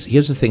 But here's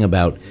the thing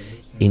about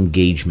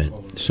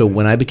engagement. So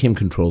when I became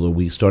controller,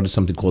 we started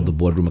something called the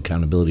Boardroom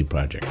Accountability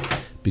Project,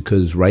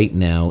 because right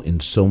now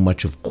in so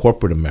much of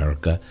corporate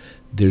America,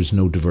 there's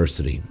no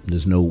diversity.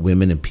 There's no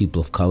women and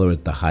people of color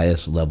at the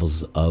highest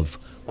levels of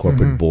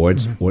corporate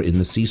boards or in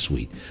the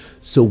C-suite.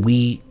 So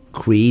we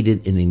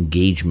created an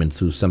engagement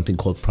through something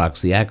called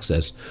proxy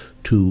access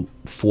to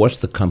force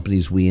the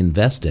companies we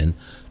invest in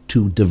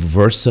to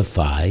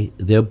diversify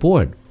their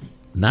board.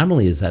 Not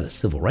only is that a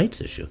civil rights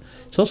issue,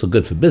 it's also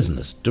good for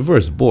business.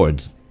 Diverse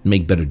boards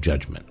make better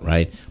judgment,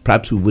 right?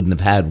 Perhaps we wouldn't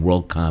have had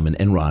WorldCom and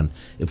Enron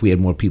if we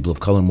had more people of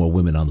color and more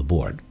women on the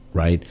board,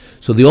 right?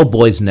 So the Old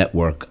Boys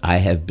Network I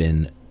have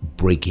been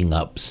breaking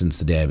up since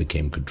the day I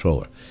became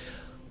controller.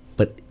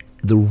 But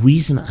the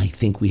reason I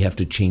think we have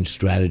to change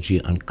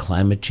strategy on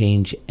climate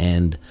change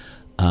and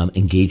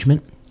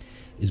engagement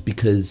is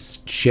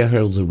because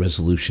shareholder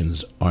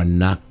resolutions are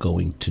not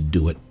going to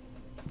do it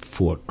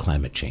for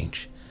climate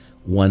change.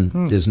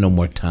 One, there's no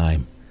more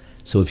time.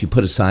 So if you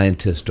put a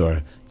scientist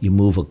or you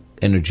move an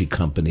energy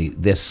company,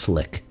 they're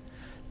slick.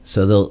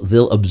 So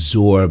they'll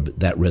absorb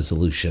that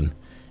resolution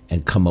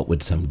and come up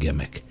with some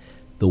gimmick.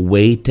 The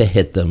way to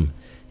hit them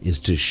is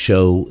to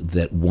show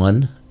that,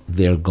 one,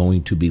 they're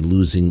going to be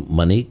losing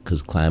money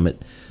because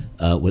climate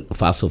with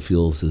fossil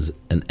fuels is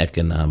an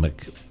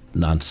economic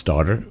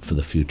non-starter for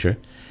the future.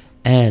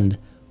 And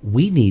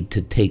we need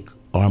to take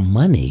our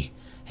money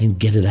and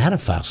get it out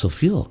of fossil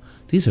fuel.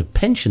 These are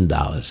pension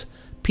dollars.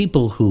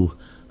 People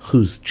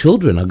whose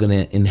children are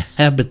going to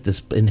inherit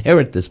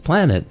this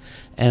planet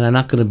and are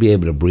not going to be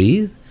able to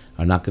breathe,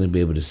 are not going to be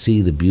able to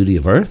see the beauty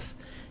of Earth.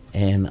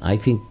 And I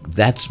think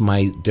that's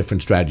my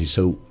different strategy.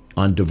 So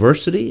on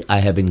diversity, I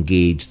have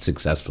engaged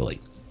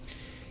successfully.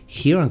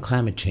 Here on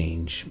climate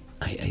change,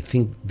 I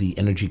think the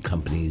energy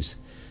companies,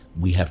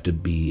 we have to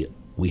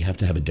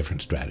have a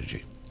different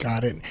strategy.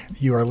 Got it.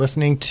 You are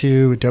listening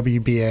to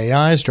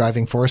WBAI's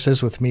Driving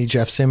Forces with me,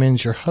 Jeff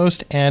Simmons, your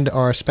host, and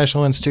our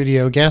special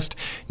in-studio guest,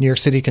 New York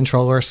City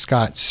Controller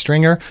Scott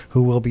Stringer,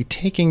 who will be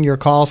taking your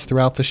calls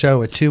throughout the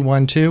show at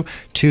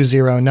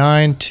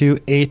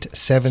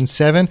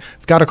 212-209-2877.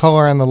 We've got a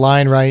caller on the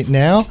line right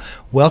now.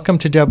 Welcome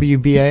to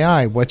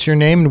WBAI. What's your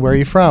name and where are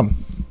you from?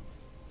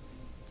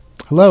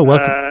 Hello,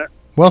 welcome.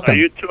 Welcome. Are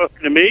you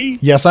talking to me?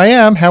 Yes, I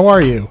am. How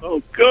are you?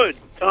 Oh, good.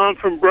 Tom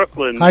from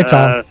Brooklyn. Hi,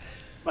 Tom.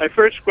 My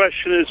first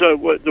question is the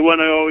one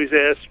I always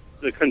ask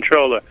the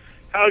controller.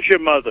 How's your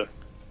mother?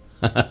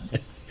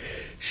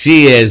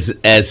 She is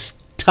as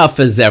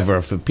tough as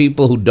ever. For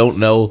people who don't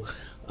know,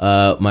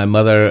 my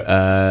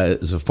mother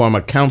is a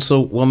former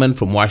councilwoman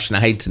from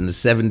Washington Heights in the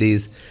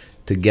 70s,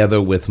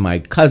 together with my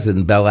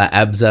cousin, Bella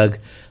Abzug.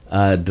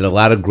 Did a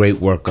lot of great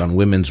work on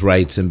women's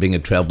rights and being a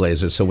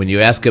trailblazer. So when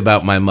you ask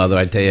about my mother,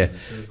 I tell you,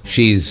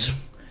 she's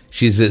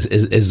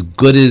as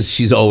good as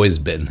she's always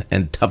been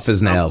and tough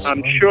as nails.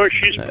 I'm sure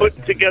she's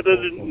putting together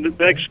the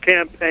next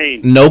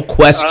campaign. No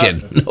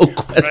question. No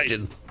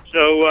question. Right.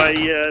 So,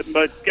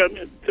 but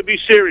to be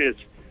serious,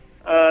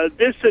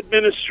 this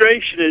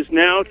administration is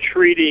now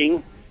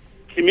treating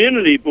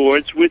community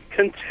boards with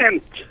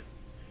contempt.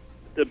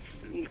 The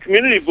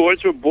community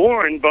boards were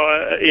born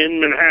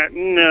in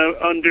Manhattan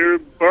under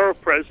Borough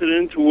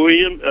President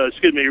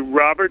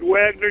Robert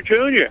Wagner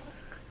Jr.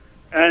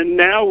 And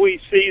now we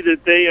see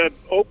that they are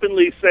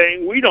openly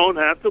saying, we don't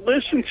have to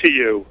listen to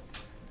you.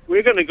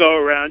 We're going to go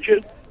around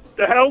you.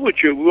 The hell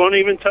with you. We won't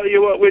even tell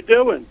you what we're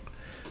doing.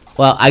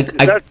 Well, Is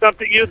that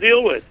something you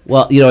deal with?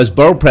 Well, as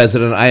borough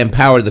president, I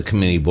empower the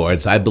community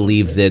boards. I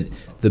believe that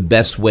the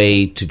best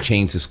way to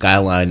change the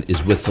skyline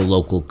is with the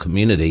local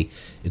community.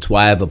 It's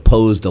why I've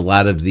opposed a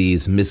lot of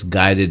these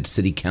misguided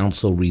city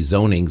council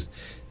rezonings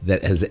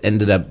that has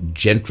ended up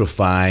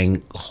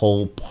gentrifying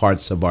whole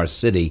parts of our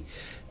city.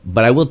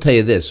 But I will tell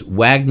you this,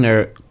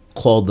 Wagner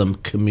called them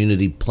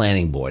community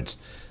planning boards.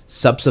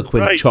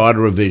 Subsequent charter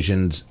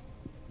revisions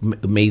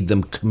made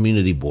them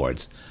community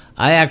boards.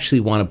 I actually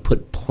want to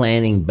put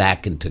planning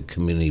back into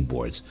community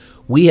boards.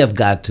 We have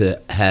got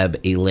to have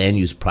a land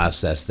use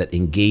process that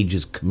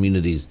engages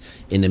communities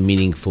in a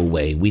meaningful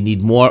way. We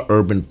need more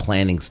urban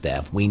planning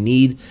staff. We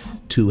need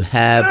to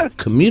have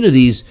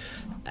communities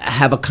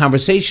have a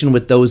conversation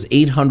with those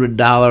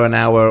 $800 an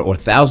hour or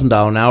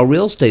 $1,000 an hour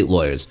real estate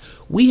lawyers.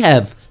 We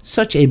have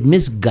such a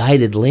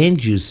misguided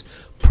land use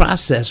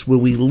process where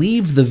we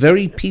leave the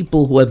very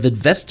people who have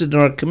invested in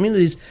our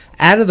communities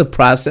out of the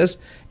process,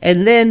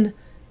 and then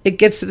it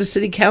gets to the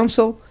city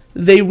council,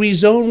 they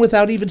rezone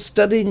without even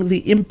studying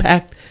the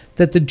impact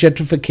that the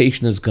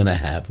gentrification is going to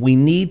have. We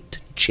need to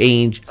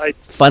change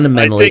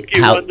fundamentally. I think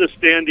you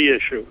understand the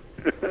issue.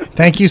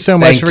 Thank you so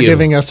much for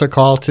giving us a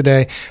call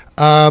today.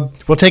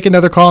 We'll take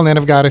another call, and then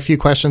I've got a few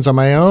questions on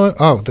my own.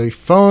 Oh, the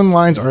phone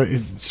lines are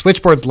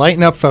switchboards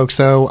lighting up, folks.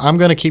 So I'm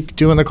going to keep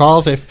doing the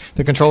calls if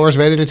the controller's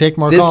ready to take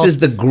more calls. This is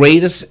the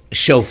greatest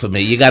show for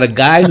me. You got a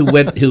guy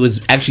who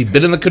has actually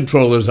been in the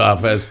controller's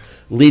office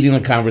leading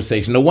the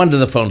conversation. No wonder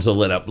the phones are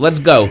lit up. Let's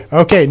go.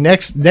 Okay,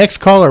 next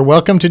caller.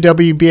 Welcome to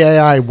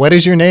WBAI. What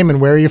is your name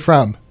and where are you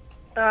from?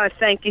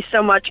 Thank you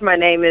so much. My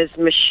name is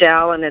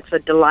Michelle, and it's a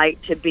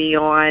delight to be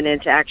on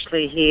and to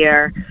actually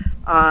hear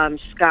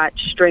Scott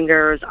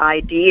Stringer's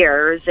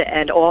ideas,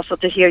 and also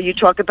to hear you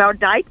talk about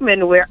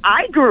Dyckman, where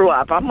I grew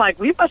up. I'm like,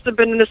 we must have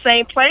been in the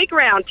same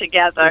playground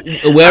together.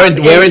 Where in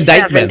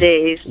Dyckman?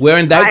 70s. Where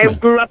in Dyckman? I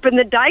grew up in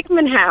the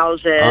Dyckman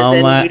houses,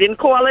 and we didn't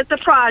call it the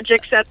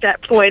projects at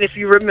that point, if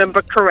you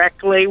remember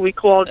correctly. We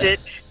called it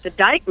the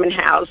Dyckman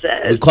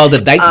houses. We called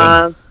it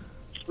Dyckman.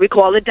 We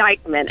call it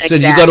Dyckman. So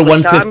did you go to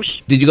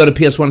 150? Did you go to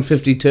PS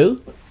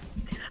 152?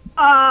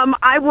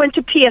 I went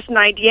to PS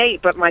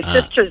 98, but my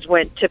sisters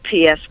went to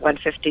PS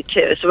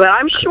 152. So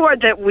I'm sure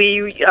that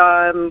we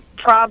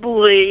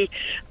probably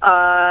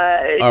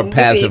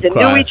either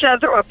knew each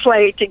other or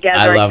played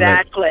together.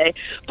 Exactly.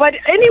 But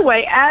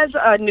anyway, as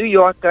a New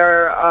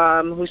Yorker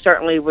who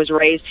certainly was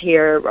raised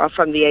here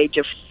from the age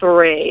of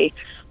 3.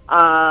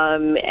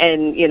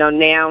 And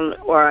now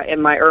or in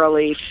my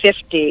early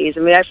 50s. I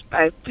mean,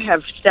 I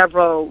have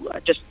several,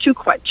 just two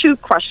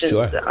questions.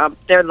 Sure.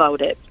 They're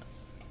loaded.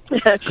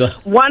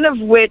 One of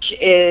which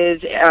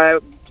is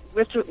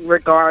with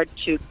regard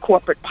to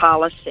corporate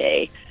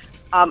policy.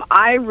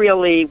 I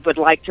really would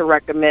like to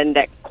recommend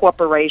that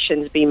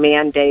corporations be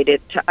mandated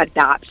to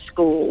adopt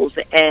schools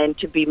and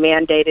to be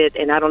mandated,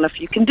 and I don't know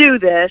if you can do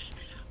this,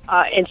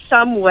 in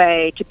some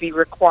way to be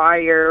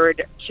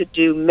required to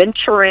do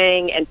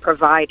mentoring and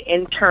provide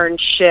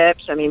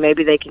internships. I mean,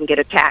 maybe they can get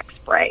a tax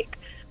break.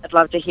 I'd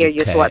love to hear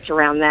your thoughts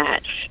around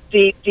that.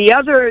 The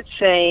other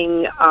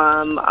thing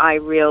I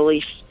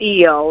really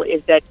feel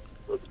is that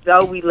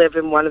though we live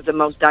in one of the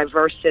most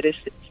diverse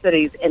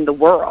cities in the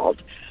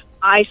world,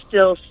 I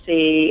still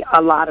see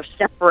a lot of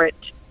separate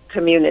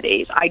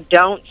communities. I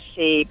don't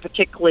see,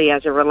 particularly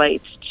as it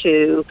relates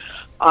to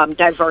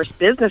diverse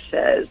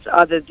businesses,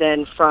 other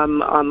than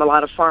from a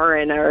lot of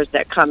foreigners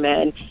that come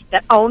in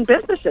that own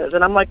businesses.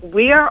 And I'm like,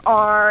 where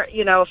are,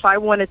 if I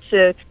wanted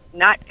to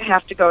not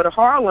have to go to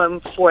Harlem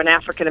for an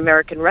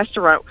African-American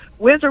restaurant,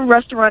 where's a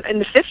restaurant in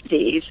the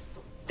 50s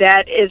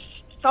that is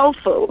soul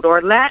food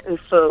or Latin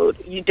food?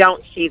 You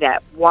don't see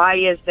that. Why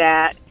is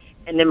that?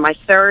 And then my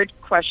third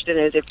question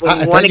is, if we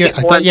want to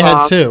get more involved. I thought you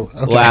had two.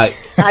 Okay. Wow.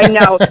 I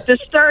know. The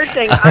third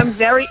thing, I'm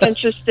very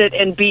interested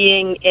in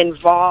being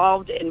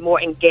involved and more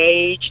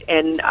engaged,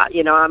 and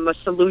I'm a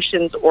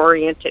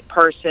solutions-oriented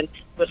person.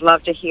 Would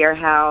love to hear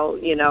how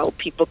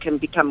people can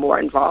become more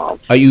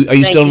involved. Are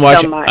you still in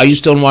Washington? Are you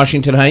still in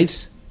Washington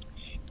Heights?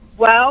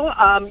 Well,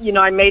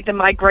 I made the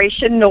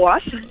migration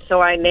north,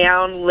 so I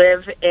now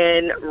live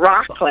in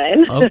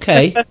Rockland.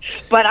 Okay.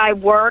 But I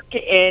work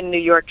in New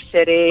York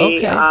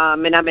City,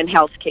 and I'm in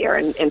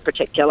healthcare in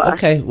particular.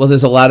 Okay. Well,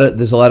 there's a lot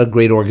of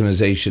great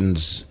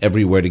organizations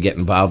everywhere to get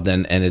involved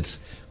in, and it's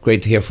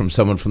great to hear from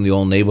someone from the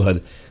old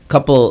neighborhood.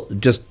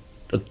 Just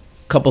a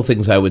couple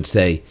things I would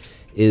say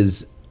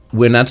is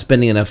we don't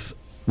spend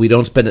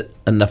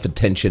enough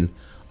attention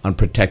on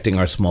protecting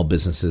our small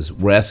businesses.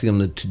 We're asking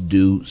them to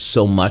do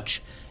so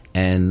much.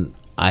 And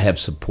I have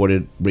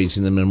supported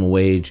raising the minimum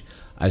wage.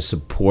 I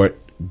support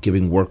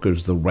giving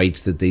workers the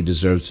rights that they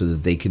deserve so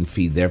that they can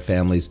feed their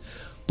families.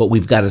 But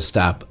we've got to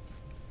stop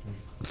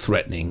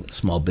threatening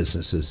small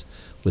businesses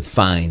with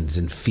fines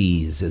and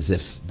fees as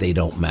if they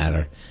don't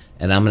matter.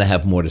 And I'm going to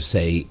have more to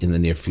say in the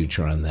near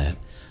future on that.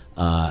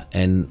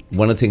 And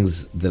one of the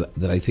things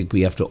that I think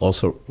we have to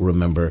also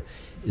remember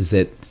is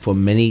that for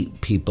many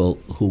people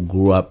who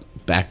grew up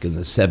back in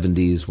the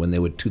 70s when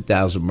there were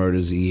 2,000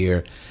 murders a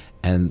year,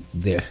 and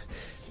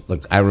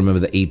I remember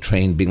the A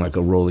train being like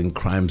a rolling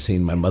crime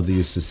scene. My mother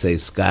used to say,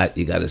 "Scott,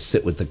 you got to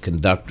sit with the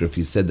conductor." If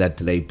you said that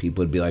today,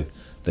 people would be like,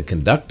 "The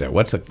conductor?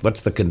 What's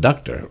the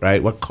conductor?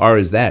 Right? What car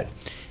is that?"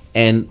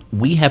 And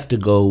we have to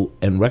go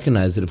and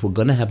recognize that if we're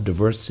going to have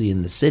diversity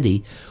in the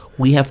city,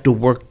 we have to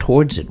work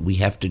towards it. We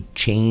have to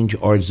change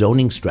our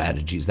zoning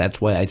strategies. That's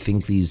why I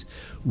think these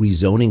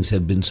rezonings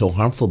have been so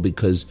harmful,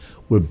 because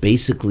we're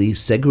basically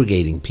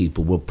segregating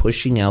people. We're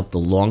pushing out the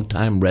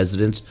longtime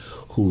residents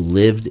who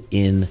lived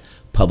in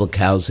public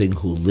housing,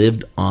 who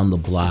lived on the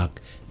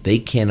block. They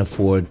can't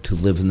afford to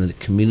live in the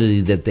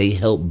community that they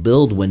helped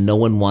build when no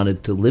one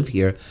wanted to live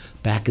here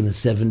back in the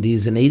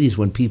 70s and 80s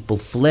when people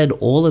fled.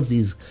 All of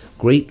these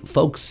great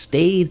folks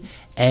stayed,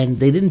 and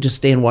they didn't just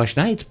stay in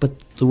Washington Heights, but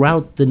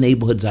throughout the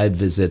neighborhoods I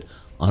visit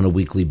on a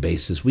weekly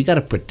basis. We got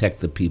to protect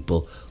the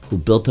people who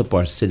built up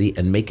our city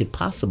and make it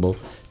possible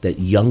that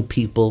young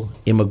people,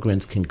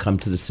 immigrants, can come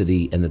to the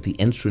city, and that the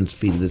entrance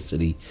fee to the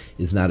city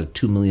is not a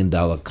 $2 million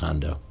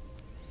condo.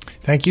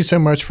 Thank you so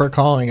much for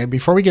calling.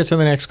 Before we get to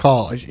the next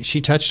call,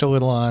 she touched a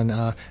little on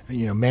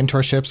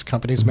mentorships,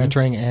 companies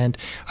mentoring, and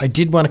I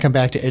did want to come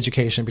back to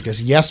education,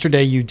 because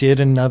yesterday you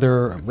did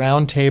another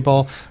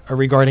roundtable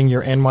regarding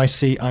your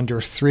NYC Under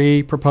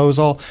 3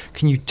 proposal.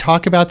 Can you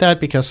talk about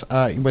that? Because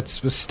what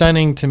was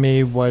stunning to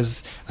me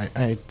was,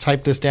 I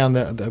typed this down,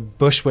 the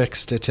Bushwick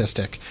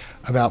statistic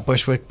about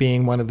Bushwick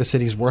being one of the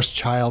city's worst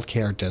child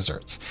care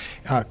deserts.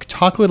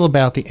 Talk a little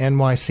about the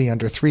NYC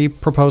Under 3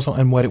 proposal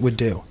and what it would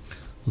do.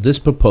 This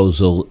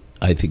proposal,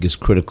 I think, is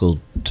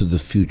critical to the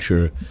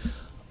future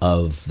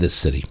of this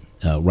city.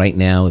 Right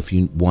now, if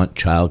you want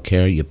child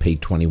care, you pay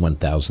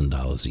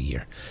 $21,000 a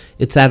year.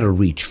 It's out of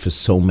reach for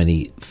so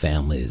many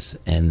families.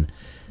 And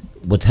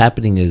what's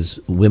happening is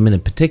women in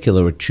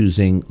particular are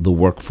choosing the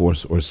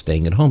workforce or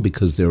staying at home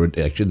because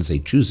I shouldn't say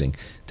choosing,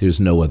 there's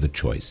no other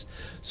choice.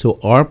 So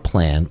our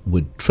plan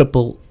would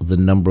triple the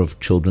number of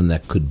children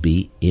that could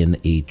be in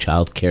a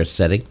child care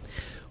setting.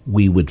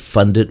 We would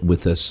fund it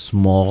with a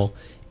small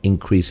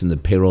increase in the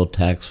payroll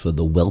tax for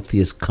the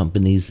wealthiest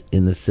companies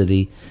in the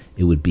city.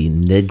 It would be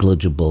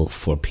negligible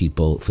for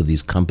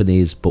these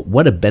companies, but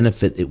what a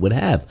benefit it would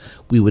have.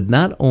 We would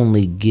not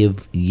only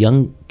give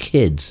young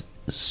kids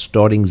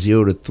starting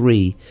 0 to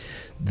 3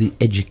 the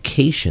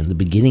education, the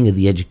beginning of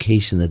the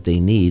education that they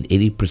need.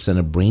 80%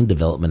 of brain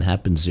development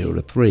happens 0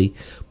 to 3,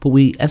 but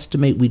we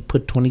estimate we'd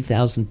put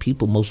 20,000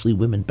 people, mostly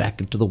women, back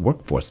into the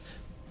workforce.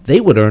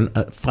 They would earn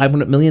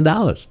 $500 million.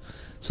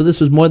 So this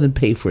was more than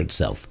pay for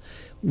itself.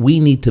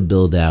 We need to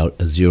build out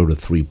a 0 to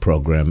 3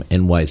 program,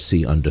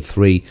 NYC Under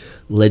 3.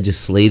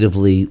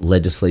 Legislatively,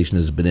 legislation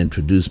has been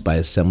introduced by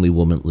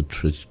Assemblywoman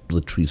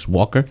Latrice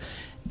Walker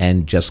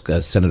and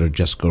Senator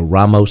Jessica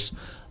Ramos,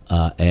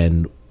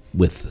 and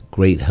with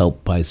great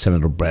help by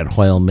Senator Brad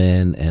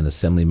Hoylman and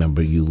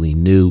Assemblymember Yuli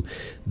New.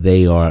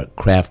 They are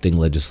crafting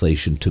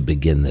legislation to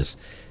begin this.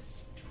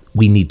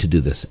 we need to do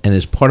this. And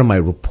as part of my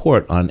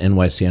report on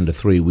NYC Under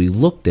 3, we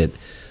looked at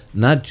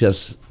not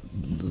just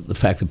the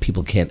fact that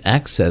people can't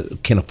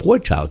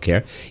afford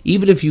childcare.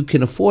 Even if you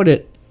can afford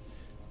it,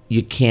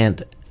 you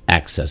can't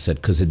access it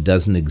because it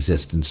doesn't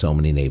exist in so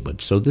many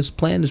neighborhoods. So this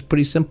plan is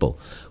pretty simple.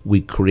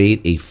 We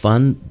create a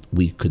fund.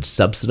 We could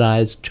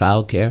subsidize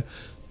childcare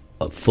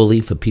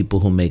fully for people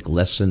who make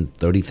less than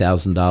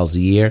 $30,000 a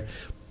year,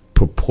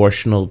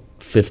 proportional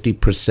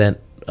 50%.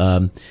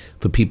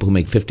 For people who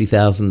make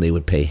 $50,000, they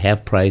would pay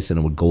half price, and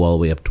it would go all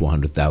the way up to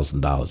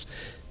 $100,000.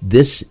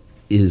 This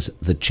is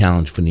the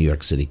challenge for New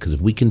York City, because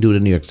if we can do it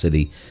in New York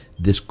City,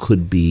 this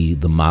could be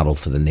the model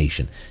for the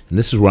nation. And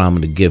this is where I'm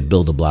going to give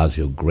Bill de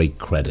Blasio great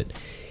credit.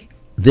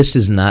 This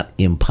is not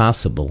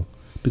impossible,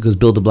 because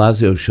Bill de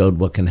Blasio showed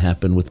what can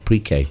happen with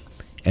pre-K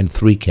and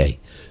 3K.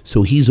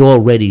 So he's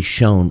already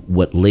shown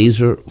what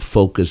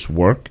laser-focused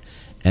work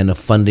and a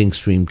funding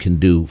stream can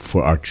do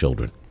for our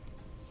children.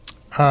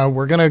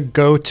 We're going to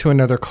go to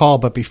another call,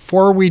 but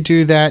before we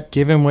do that,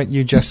 given what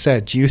you just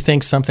said, do you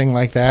think something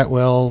like that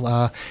will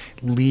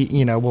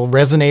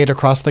resonate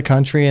across the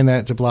country, and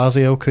that de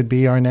Blasio could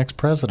be our next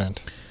president?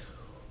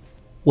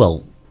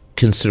 Well,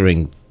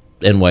 considering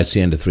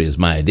NYC Under 3 is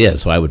my idea,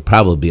 so I would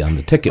probably be on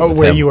the ticket with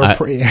where him. You were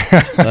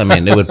I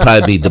mean, it would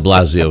probably be de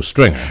Blasio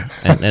Stringer,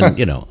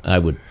 and I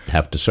would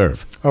have to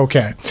serve.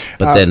 Okay.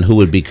 But then who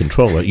would be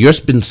controller? Yours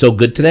been so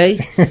good today,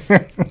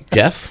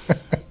 Jeff?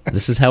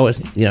 This is how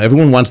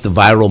everyone wants the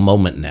viral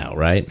moment now,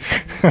 right?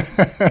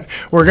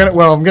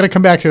 I'm gonna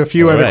come back to a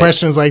few other right.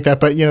 questions like that,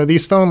 but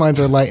these phone lines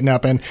are lighting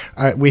up, and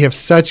we have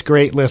such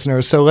great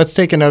listeners. So let's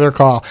take another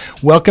call.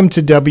 Welcome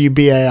to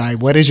WBAI.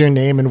 What is your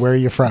name and where are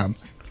you from?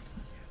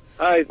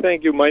 Hi,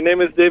 thank you. My name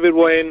is David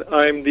Wayne.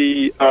 I'm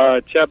the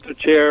chapter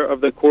chair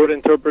of the Court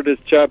Interpreters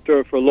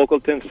Chapter for Local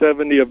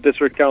 1070 of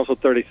District Council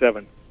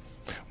 37.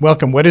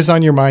 Welcome. What is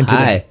on your mind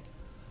today?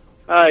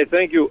 Hi,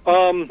 thank you.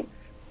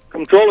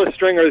 Comptroller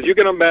Stringer, as you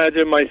can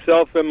imagine,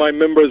 myself and my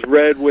members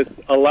read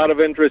with a lot of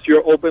interest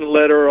your open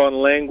letter on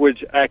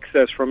language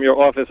access from your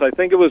office. I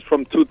think it was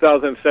from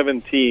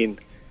 2017.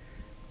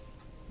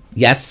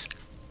 Yes.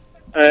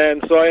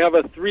 And so I have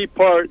a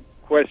three-part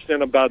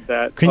question about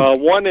that.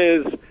 One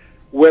is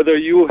whether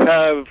you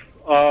have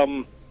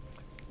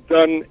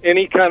done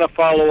any kind of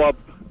follow-up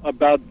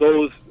about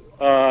those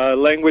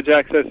language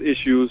access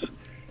issues.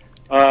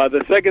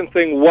 The second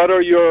thing, what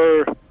are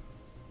your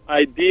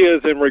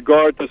ideas in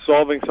regard to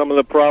solving some of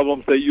the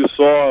problems that you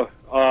saw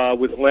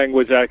with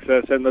language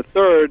access? And the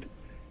third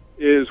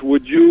is,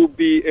 would you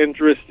be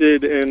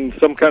interested in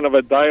some kind of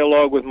a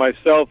dialogue with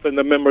myself and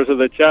the members of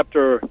the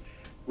chapter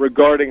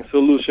regarding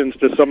solutions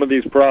to some of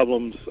these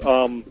problems?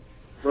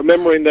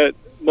 Remembering that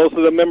most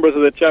of the members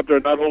of the chapter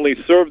not only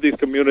serve these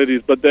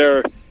communities, but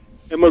they're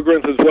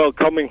immigrants as well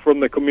coming from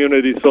the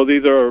community. So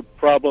these are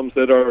problems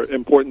that are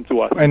important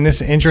to us. And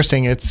this is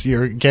interesting.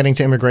 You're getting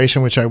to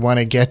immigration, which I want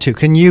to get to.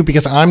 Can you,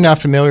 because I'm not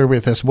familiar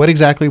with this, what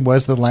exactly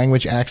was the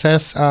language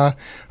access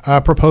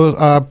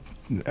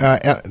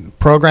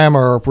program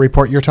or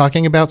report you're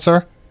talking about,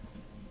 sir?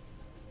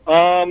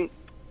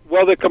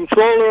 Well, the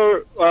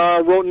comptroller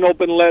wrote an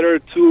open letter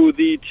to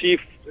the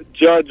chief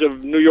judge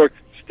of New York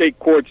State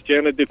Courts,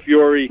 Janet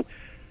DeFiore,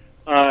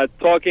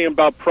 talking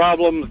about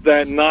problems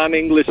that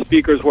non-English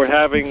speakers were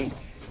having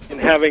in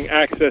having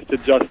access to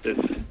justice.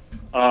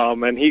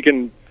 And he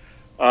can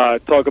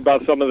talk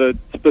about some of the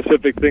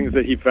specific things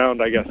that he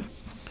found, I guess.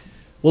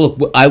 Well,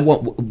 look,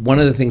 one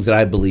of the things that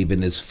I believe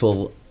in is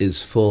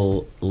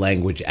full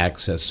language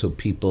access, so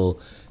people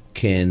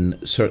can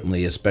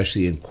certainly,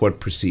 especially in court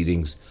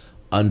proceedings,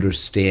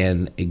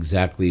 understand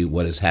exactly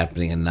what is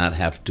happening and not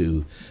have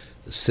to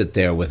sit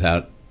there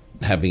without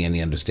having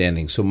any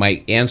understanding. So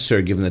my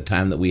answer, given the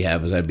time that we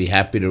have, is I'd be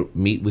happy to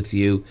meet with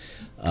you.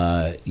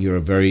 You're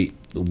a very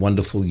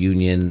wonderful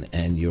union,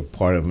 and you're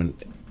part of an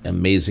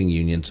amazing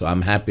union. So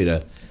I'm happy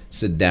to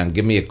sit down.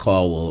 Give me a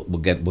call. We'll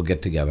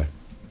get together.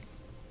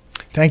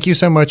 Thank you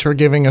so much for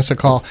giving us a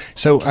call.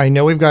 So I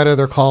know we've got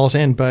other calls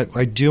in, but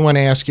I do want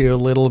to ask you a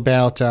little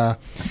about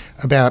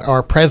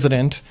our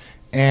president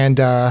and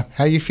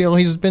how you feel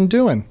he's been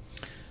doing.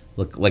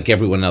 Look, like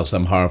everyone else,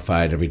 I'm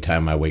horrified every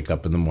time I wake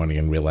up in the morning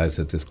and realize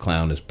that this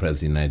clown is president of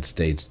the United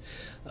States.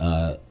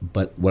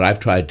 But what I've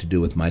tried to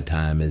do with my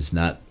time is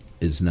not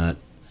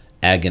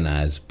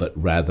agonize, but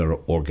rather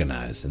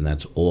organize, and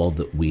that's all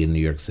that we in New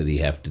York City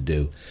have to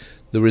do.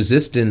 The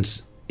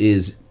resistance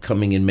is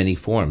coming in many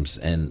forms,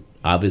 and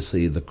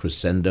obviously the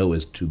crescendo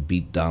is to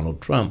beat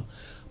Donald Trump,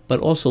 but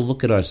also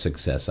look at our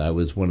success. I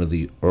was one of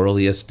the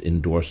earliest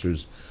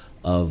endorsers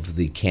of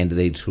the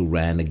candidates who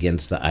ran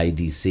against the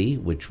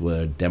IDC, which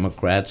were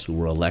Democrats who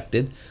were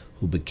elected,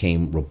 who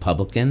became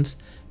Republicans,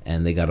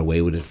 and they got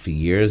away with it for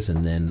years.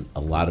 And then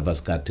a lot of us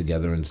got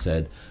together and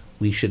said,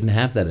 we shouldn't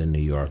have that in New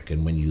York.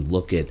 And when you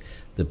look at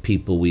the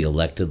people we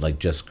elected, like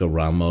Jessica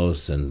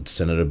Ramos and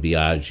Senator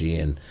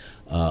Biaggi and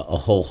a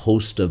whole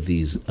host of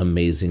these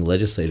amazing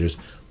legislators,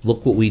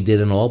 look what we did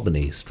in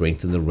Albany,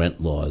 strengthen the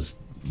rent laws,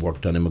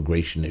 worked on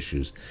immigration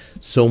issues.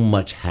 So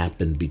much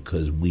happened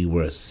because we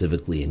were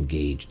civically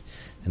engaged.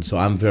 And so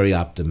I'm very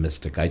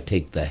optimistic. I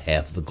take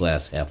the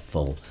glass half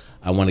full.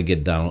 I want to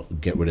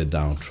get rid of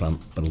Donald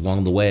Trump, but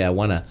along the way, I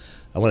want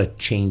to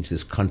change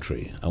this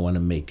country. I want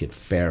to make it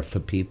fair for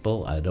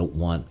people. I don't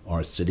want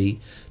our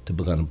city to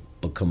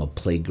become a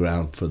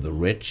playground for the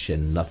rich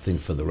and nothing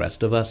for the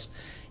rest of us.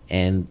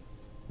 And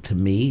to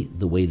me,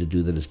 the way to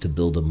do that is to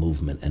build a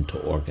movement and to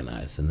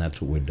organize, and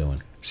that's what we're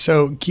doing.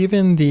 So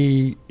given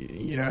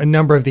a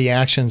number of the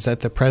actions that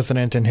the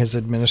president and his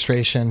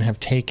administration have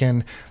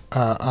taken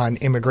on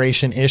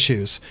immigration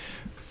issues,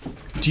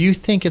 do you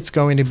think it's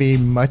going to be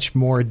much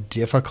more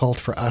difficult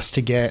for us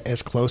to get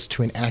as close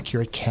to an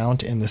accurate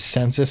count in the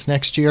census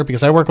next year?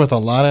 Because I work with a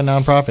lot of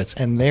nonprofits,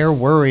 and they're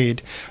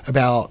worried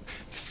about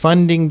the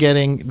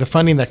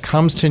funding that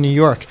comes to New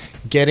York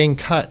getting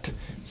cut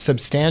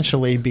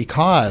substantially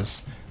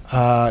because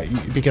not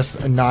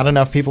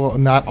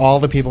all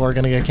the people are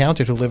going to get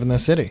counted who live in the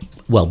city.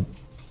 Well,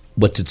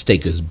 what's at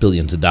stake is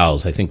billions of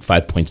dollars. I think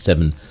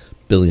 $5.7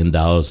 billion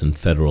in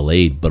federal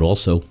aid, but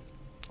also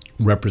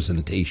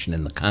representation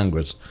in the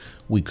Congress.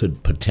 We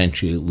could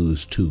potentially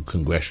lose 2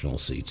 congressional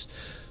seats.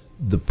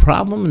 The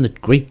problem and the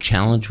great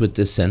challenge with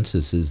this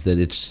census is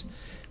that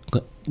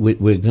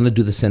we're going to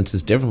do the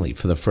census differently.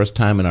 For the first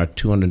time in our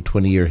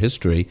 220-year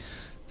history,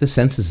 the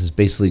census has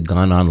basically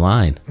gone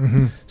online.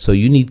 Mm-hmm. So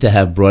you need to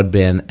have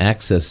broadband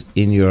access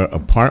in your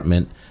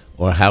apartment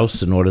or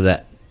house in order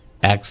to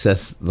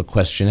access the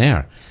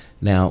questionnaire.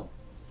 Now,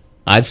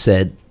 I've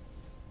said,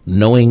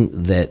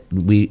 knowing that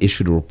we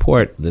issued a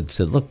report that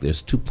said, look,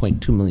 there's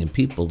 2.2 million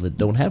people that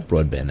don't have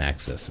broadband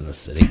access in the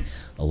city.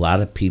 A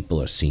lot of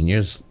people are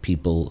seniors,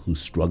 people who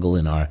struggle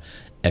in our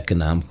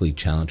economically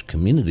challenged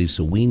communities.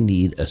 So we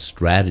need a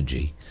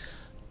strategy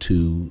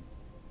to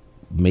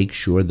make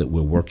sure that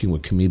we're working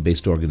with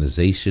community-based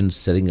organizations,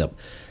 setting up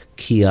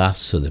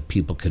kiosks so that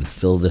people can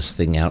fill this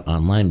thing out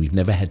online. We've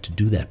never had to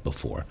do that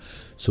before.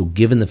 So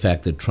given the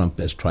fact that Trump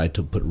has tried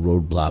to put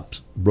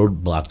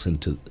roadblocks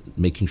into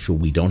making sure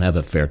we don't have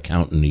a fair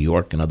count in New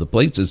York and other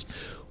places,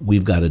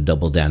 we've got to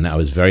double down. Now, I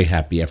was very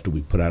happy after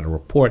we put out a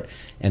report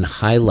and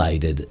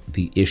highlighted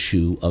the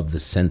issue of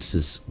the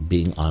census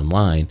being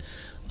online.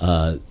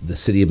 The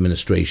city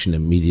administration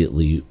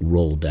immediately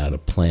rolled out a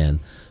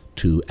plan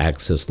to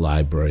access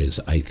libraries.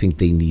 I think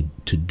they need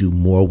to do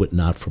more with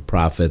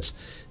not-for-profits.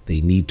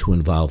 They need to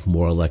involve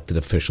more elected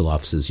official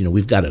offices.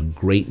 We've got a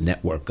great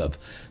network of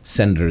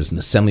senators and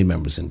assembly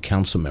members and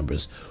council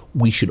members.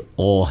 We should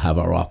all have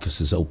our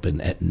offices open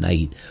at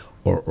night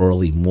or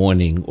early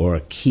morning, or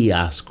a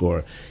kiosk,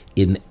 or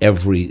in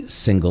every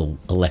single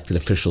elected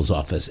official's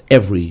office,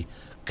 every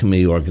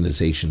committee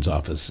organization's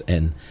office,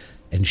 and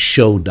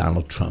show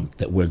Donald Trump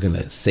that we're going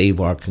to save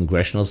our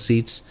congressional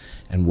seats,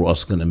 and we're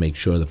also going to make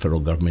sure the federal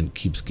government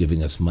keeps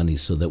giving us money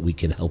so that we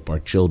can help our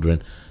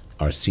children,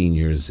 our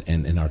seniors,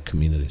 and in our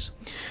communities.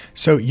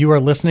 So you are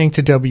listening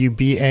to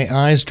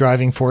WBAI's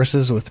Driving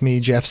Forces with me,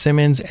 Jeff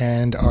Simmons,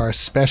 and our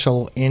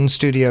special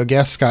in-studio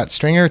guest, Scott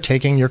Stringer,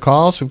 taking your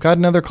calls. We've got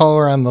another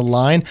caller on the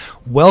line.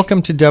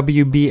 Welcome to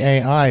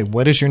WBAI.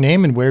 What is your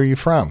name and where are you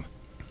from?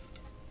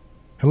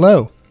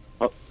 Hello.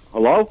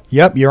 Hello?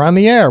 Yep, you're on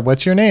the air.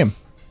 What's your name?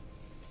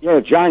 Yeah,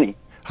 Johnny.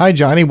 Hi,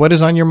 Johnny. What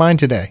is on your mind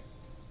today?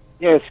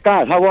 Yeah,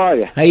 Scott, how are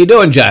you? How you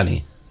doing,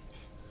 Johnny?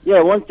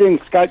 Yeah, one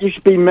thing, Scott, you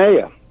should be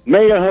mayor.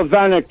 Mayor of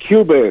Havana,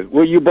 Cuba,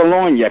 where you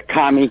belong, you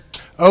commie.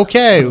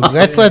 Okay,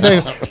 let's let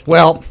the...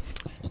 Well,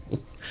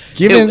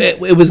 given...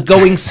 It was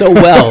going so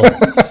well.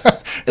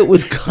 It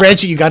was...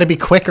 Reggie, you got to be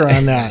quicker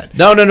on that.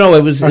 No.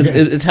 It was. Okay.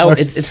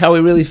 It's how we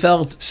really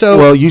felt. So,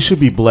 well, you should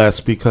be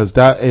blessed because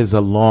that is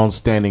a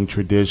long-standing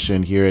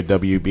tradition here at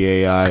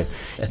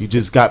WBAI. You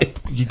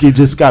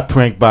just got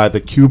pranked by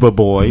the Cuba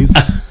boys.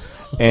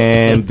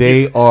 And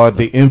they are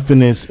the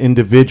infamous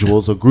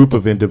individuals, a group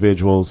of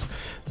individuals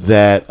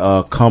that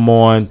come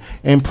on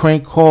and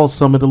prank call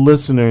some of the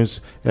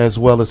listeners as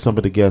well as some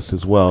of the guests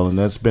as well. And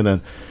that's been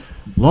a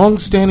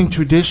long-standing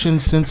tradition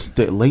since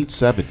the late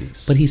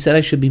 70s. But he said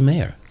I should be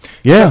mayor.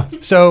 Yeah.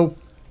 So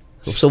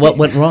what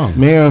went wrong?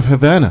 Mayor of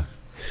Havana.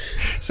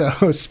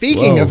 So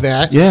speaking of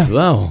that, yeah.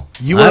 Wow.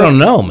 I don't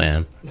know,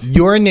 man.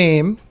 Your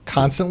name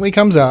constantly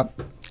comes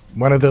up.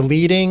 One of the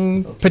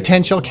leading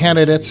potential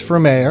candidates for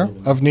mayor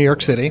of New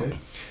York City.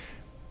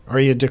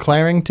 Are you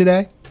declaring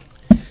today?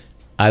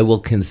 I will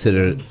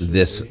consider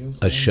this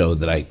a show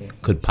that I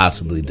could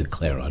possibly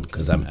declare on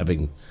because I'm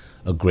having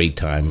a great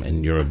time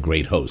and you're a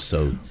great host.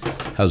 So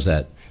how's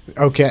that?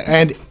 Okay.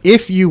 And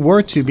if you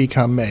were to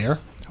become mayor,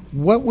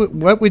 what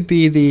would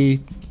be the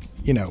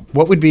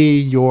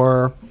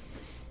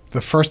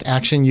first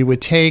action you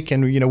would take,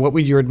 and what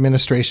would your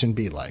administration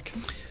be like?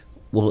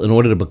 Well, in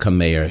order to become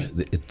mayor,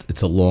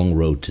 it's a long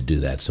road to do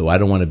that. So I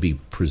don't want to be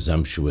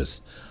presumptuous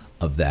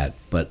of that.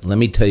 But let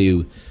me tell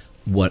you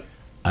what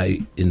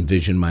I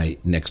envision my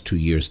next 2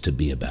 years to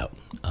be about.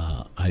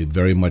 I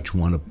very much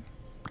want to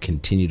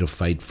continue to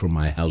fight for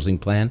my housing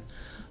plan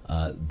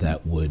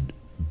that would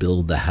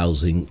build the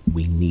housing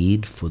we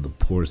need for the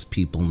poorest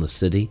people in the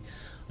city.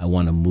 I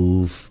want to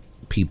move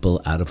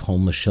people out of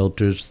homeless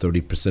shelters.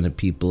 30% of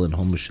people in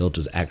homeless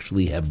shelters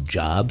actually have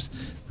jobs.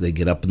 They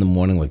get up in the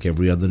morning like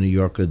every other New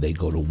Yorker. They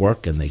go to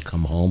work and they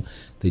come home.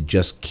 They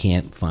just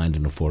can't find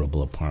an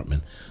affordable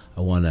apartment.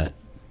 I want to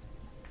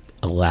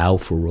allow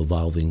for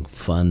revolving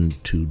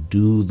fund to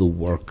do the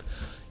work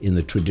in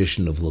the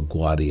tradition of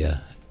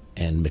LaGuardia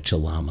and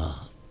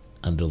Mitchell-Lama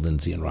under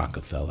Lindsay and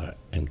Rockefeller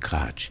and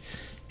Koch,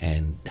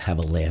 and have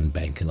a land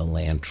bank and a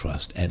land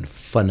trust and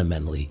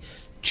fundamentally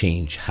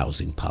change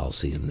housing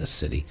policy in this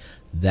city.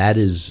 That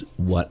is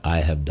what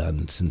I have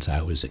done since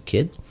I was a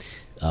kid,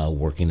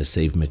 working to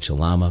save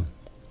Mitchell-Lama.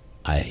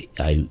 I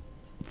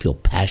feel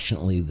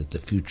passionately that the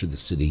future of the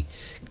city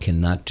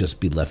cannot just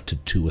be left to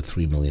 $2 or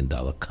 $3 million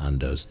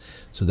condos.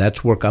 So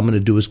that's work I'm going to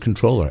do as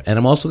controller. And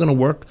I'm also going to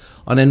work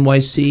on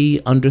NYC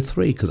under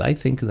 3, because I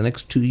think in the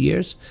next 2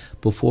 years,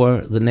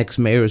 before the next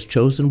mayor is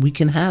chosen, we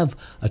can have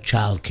a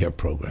child care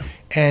program.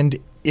 And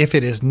if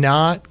it is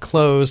not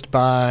closed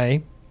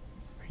by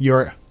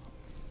your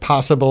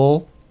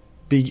possible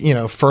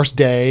first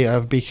day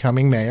of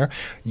becoming mayor,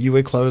 you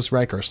would close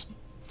Rikers.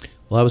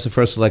 Well, I was the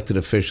first elected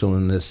official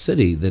in this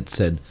city that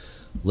said,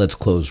 let's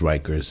close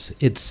Rikers.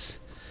 It's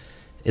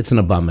an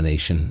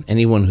abomination.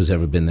 Anyone who's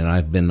ever been there,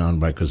 I've been on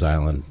Rikers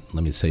Island,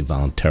 let me say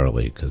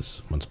voluntarily,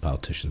 because once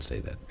politicians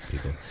say that,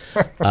 people.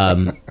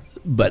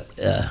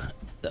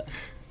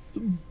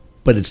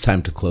 But it's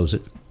time to close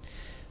it.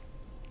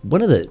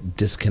 One of the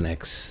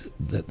disconnects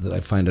that I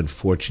find,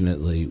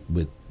 unfortunately,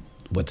 with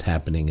what's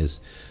happening is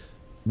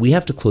we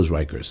have to close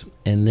Rikers,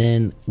 and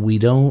then we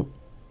don't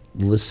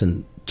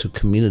listen to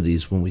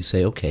communities when we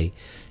say, okay,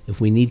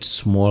 if we need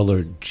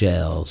smaller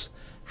jails,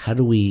 how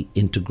do we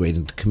integrate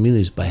into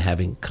communities by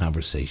having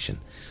conversation?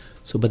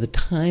 So by the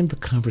time the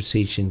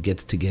conversation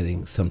gets to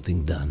getting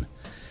something done,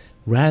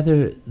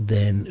 rather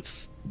than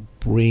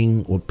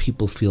bring or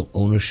people feel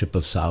ownership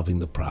of solving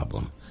the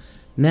problem,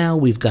 now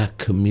we've got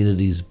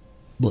communities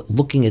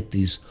looking at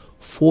these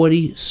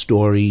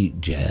 40-story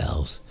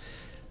jails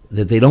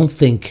that they don't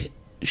think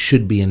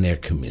should be in their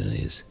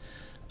communities.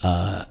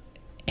 And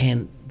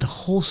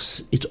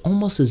it's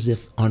almost as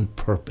if on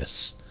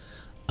purpose,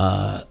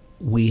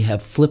 we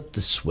have flipped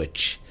the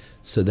switch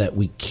so that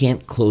we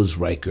can't close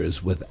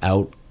Rikers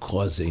without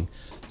causing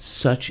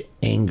such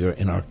anger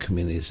in our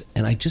communities.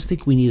 And I just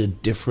think we need a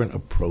different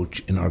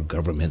approach in our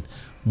government,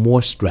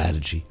 more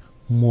strategy,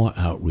 more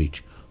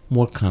outreach,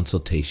 more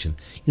consultation.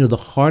 The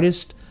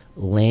hardest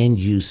land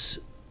use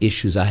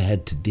issues I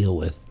had to deal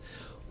with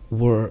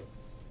were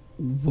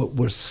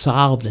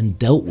solved and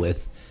dealt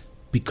with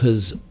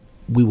because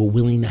we were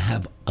willing to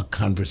have a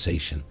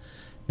conversation.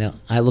 Now,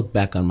 I look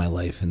back on my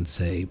life and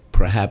say,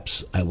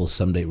 perhaps I will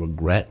someday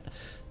regret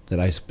that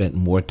I spent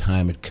more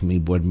time at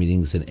community board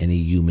meetings than any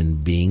human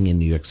being in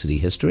New York City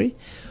history.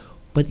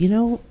 But,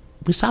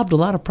 we solved a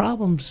lot of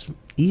problems,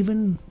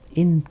 even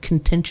in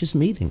contentious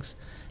meetings.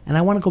 And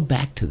I want to go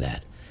back to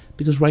that,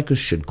 because Rikers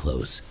should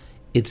close.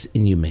 It's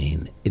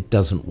inhumane. It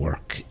doesn't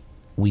work.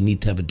 We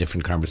need to have a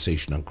different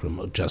conversation on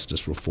criminal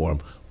justice reform.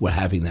 We're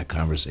having that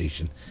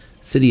conversation.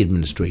 City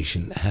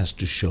administration has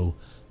to show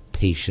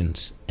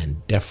patience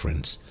and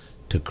deference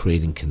to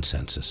creating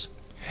consensus.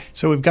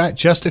 So we've got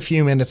just a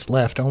few minutes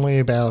left, only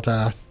about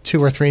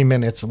 2 or 3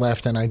 minutes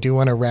left, and I do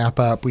want to wrap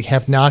up. We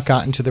have not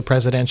gotten to the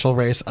presidential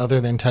race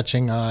other than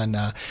touching on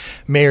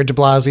Mayor de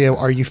Blasio.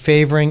 Are you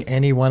favoring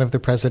any one of the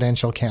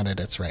presidential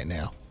candidates right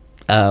now?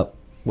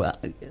 Well,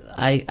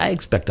 I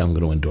expect I'm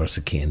going to endorse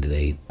a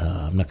candidate.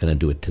 I'm not going to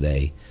do it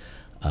today.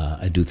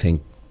 I do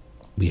think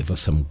we have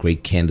some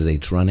great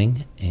candidates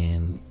running,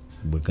 and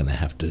we're going to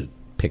have to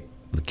pick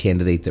the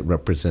candidate that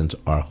represents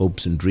our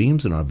hopes and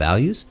dreams and our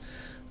values.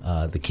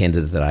 The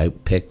candidate that I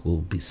pick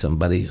will be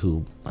somebody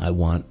who I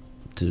want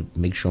to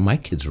make sure my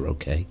kids are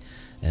okay,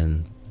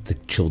 and the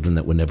children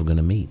that we're never going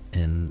to meet.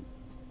 And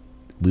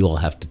we all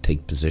have to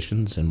take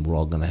positions, and we're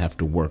all going to have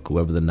to work,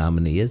 whoever the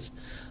nominee is,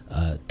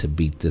 to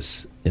beat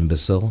this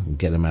imbecile and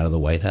get him out of the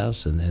White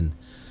House, and then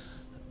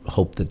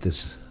hope that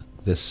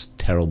this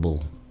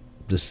terrible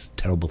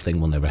thing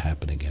will never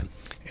happen again.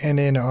 And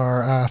in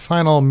our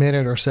final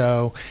minute or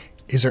so,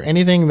 is there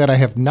anything that I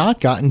have not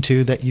gotten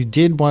to that you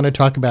did want to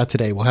talk about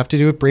today? We'll have to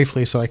do it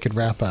briefly so I could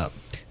wrap up.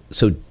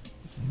 So,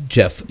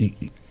 Jeff,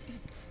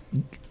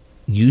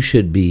 you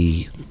should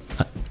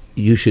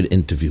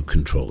interview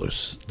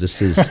controllers.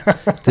 This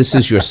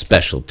is your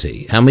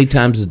specialty. How many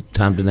times has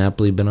Tom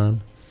DiNapoli been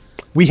on?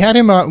 We had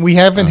him on. We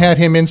haven't had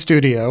him in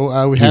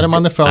studio. We had him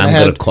on the phone. I'm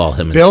going to call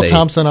him and Bill say,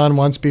 Thompson on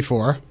once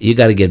before. You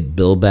got to get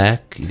Bill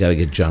back. You got to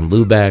get John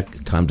Liu back,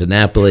 Tom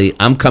DiNapoli.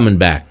 I'm coming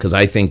back because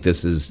I think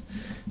this is,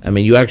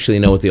 you actually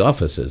know what The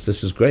Office is.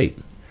 This is great.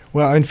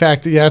 Well, in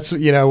fact, that's,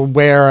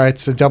 where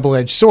it's a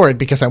double-edged sword,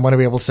 because I want to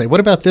be able to say, what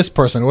about this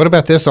person? What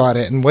about this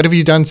audit? And what have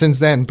you done since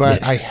then?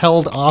 But I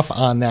held off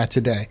on that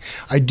today.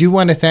 I do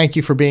want to thank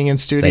you for being in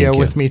studio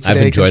with me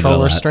today,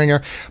 Controller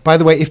Stringer. By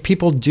the way, if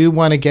people do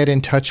want to get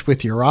in touch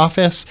with your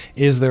office,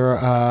 is there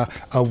a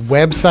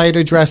website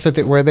address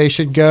where they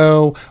should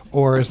go,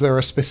 or is there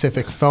a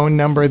specific phone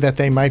number that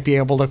they might be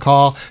able to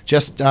call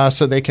just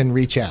so they can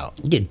reach out?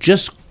 Yeah,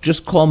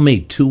 just call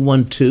me,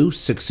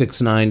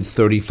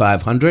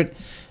 212-669-3500.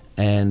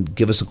 And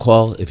give us a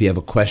call if you have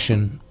a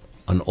question,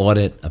 an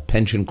audit, a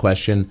pension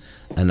question,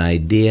 an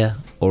idea,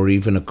 or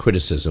even a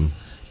criticism.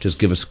 Just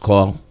give us a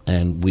call,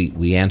 and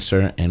we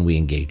answer and we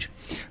engage.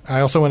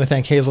 I also want to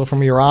thank Hazel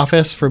from your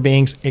office for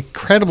being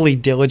incredibly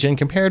diligent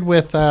compared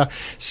with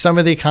some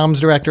of the comms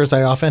directors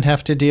I often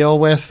have to deal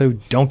with who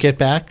don't get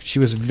back. She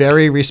was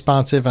very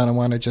responsive, and I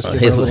want to just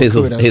give her a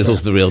little kudos.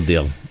 Hazel's the real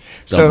deal.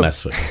 Don't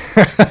mess with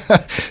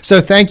it.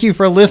 So thank you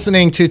for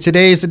listening to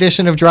today's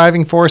edition of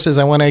Driving Forces.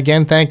 I want to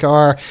again thank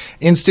our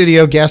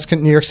in-studio guest,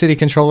 New York City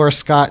Controller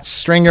Scott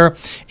Stringer.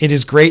 It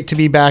is great to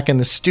be back in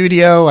the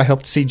studio. I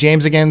hope to see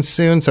James again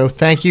soon. So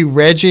thank you,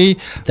 Reggie.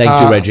 Thank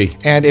you, Reggie.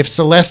 And if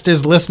Celeste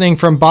is listening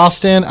from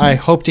Boston, I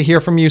hope to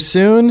hear from you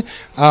soon.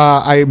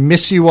 I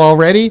miss you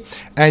already.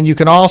 And you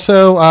can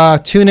also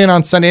tune in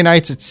on Sunday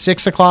nights at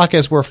 6 o'clock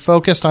as we're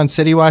focused on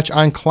City Watch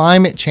on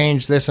climate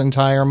change this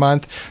entire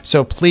month.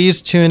 So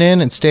please tune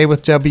in and stay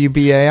with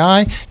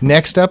WBAI.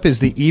 Next up is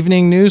the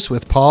Evening News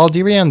with Paul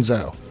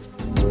DiRienzo.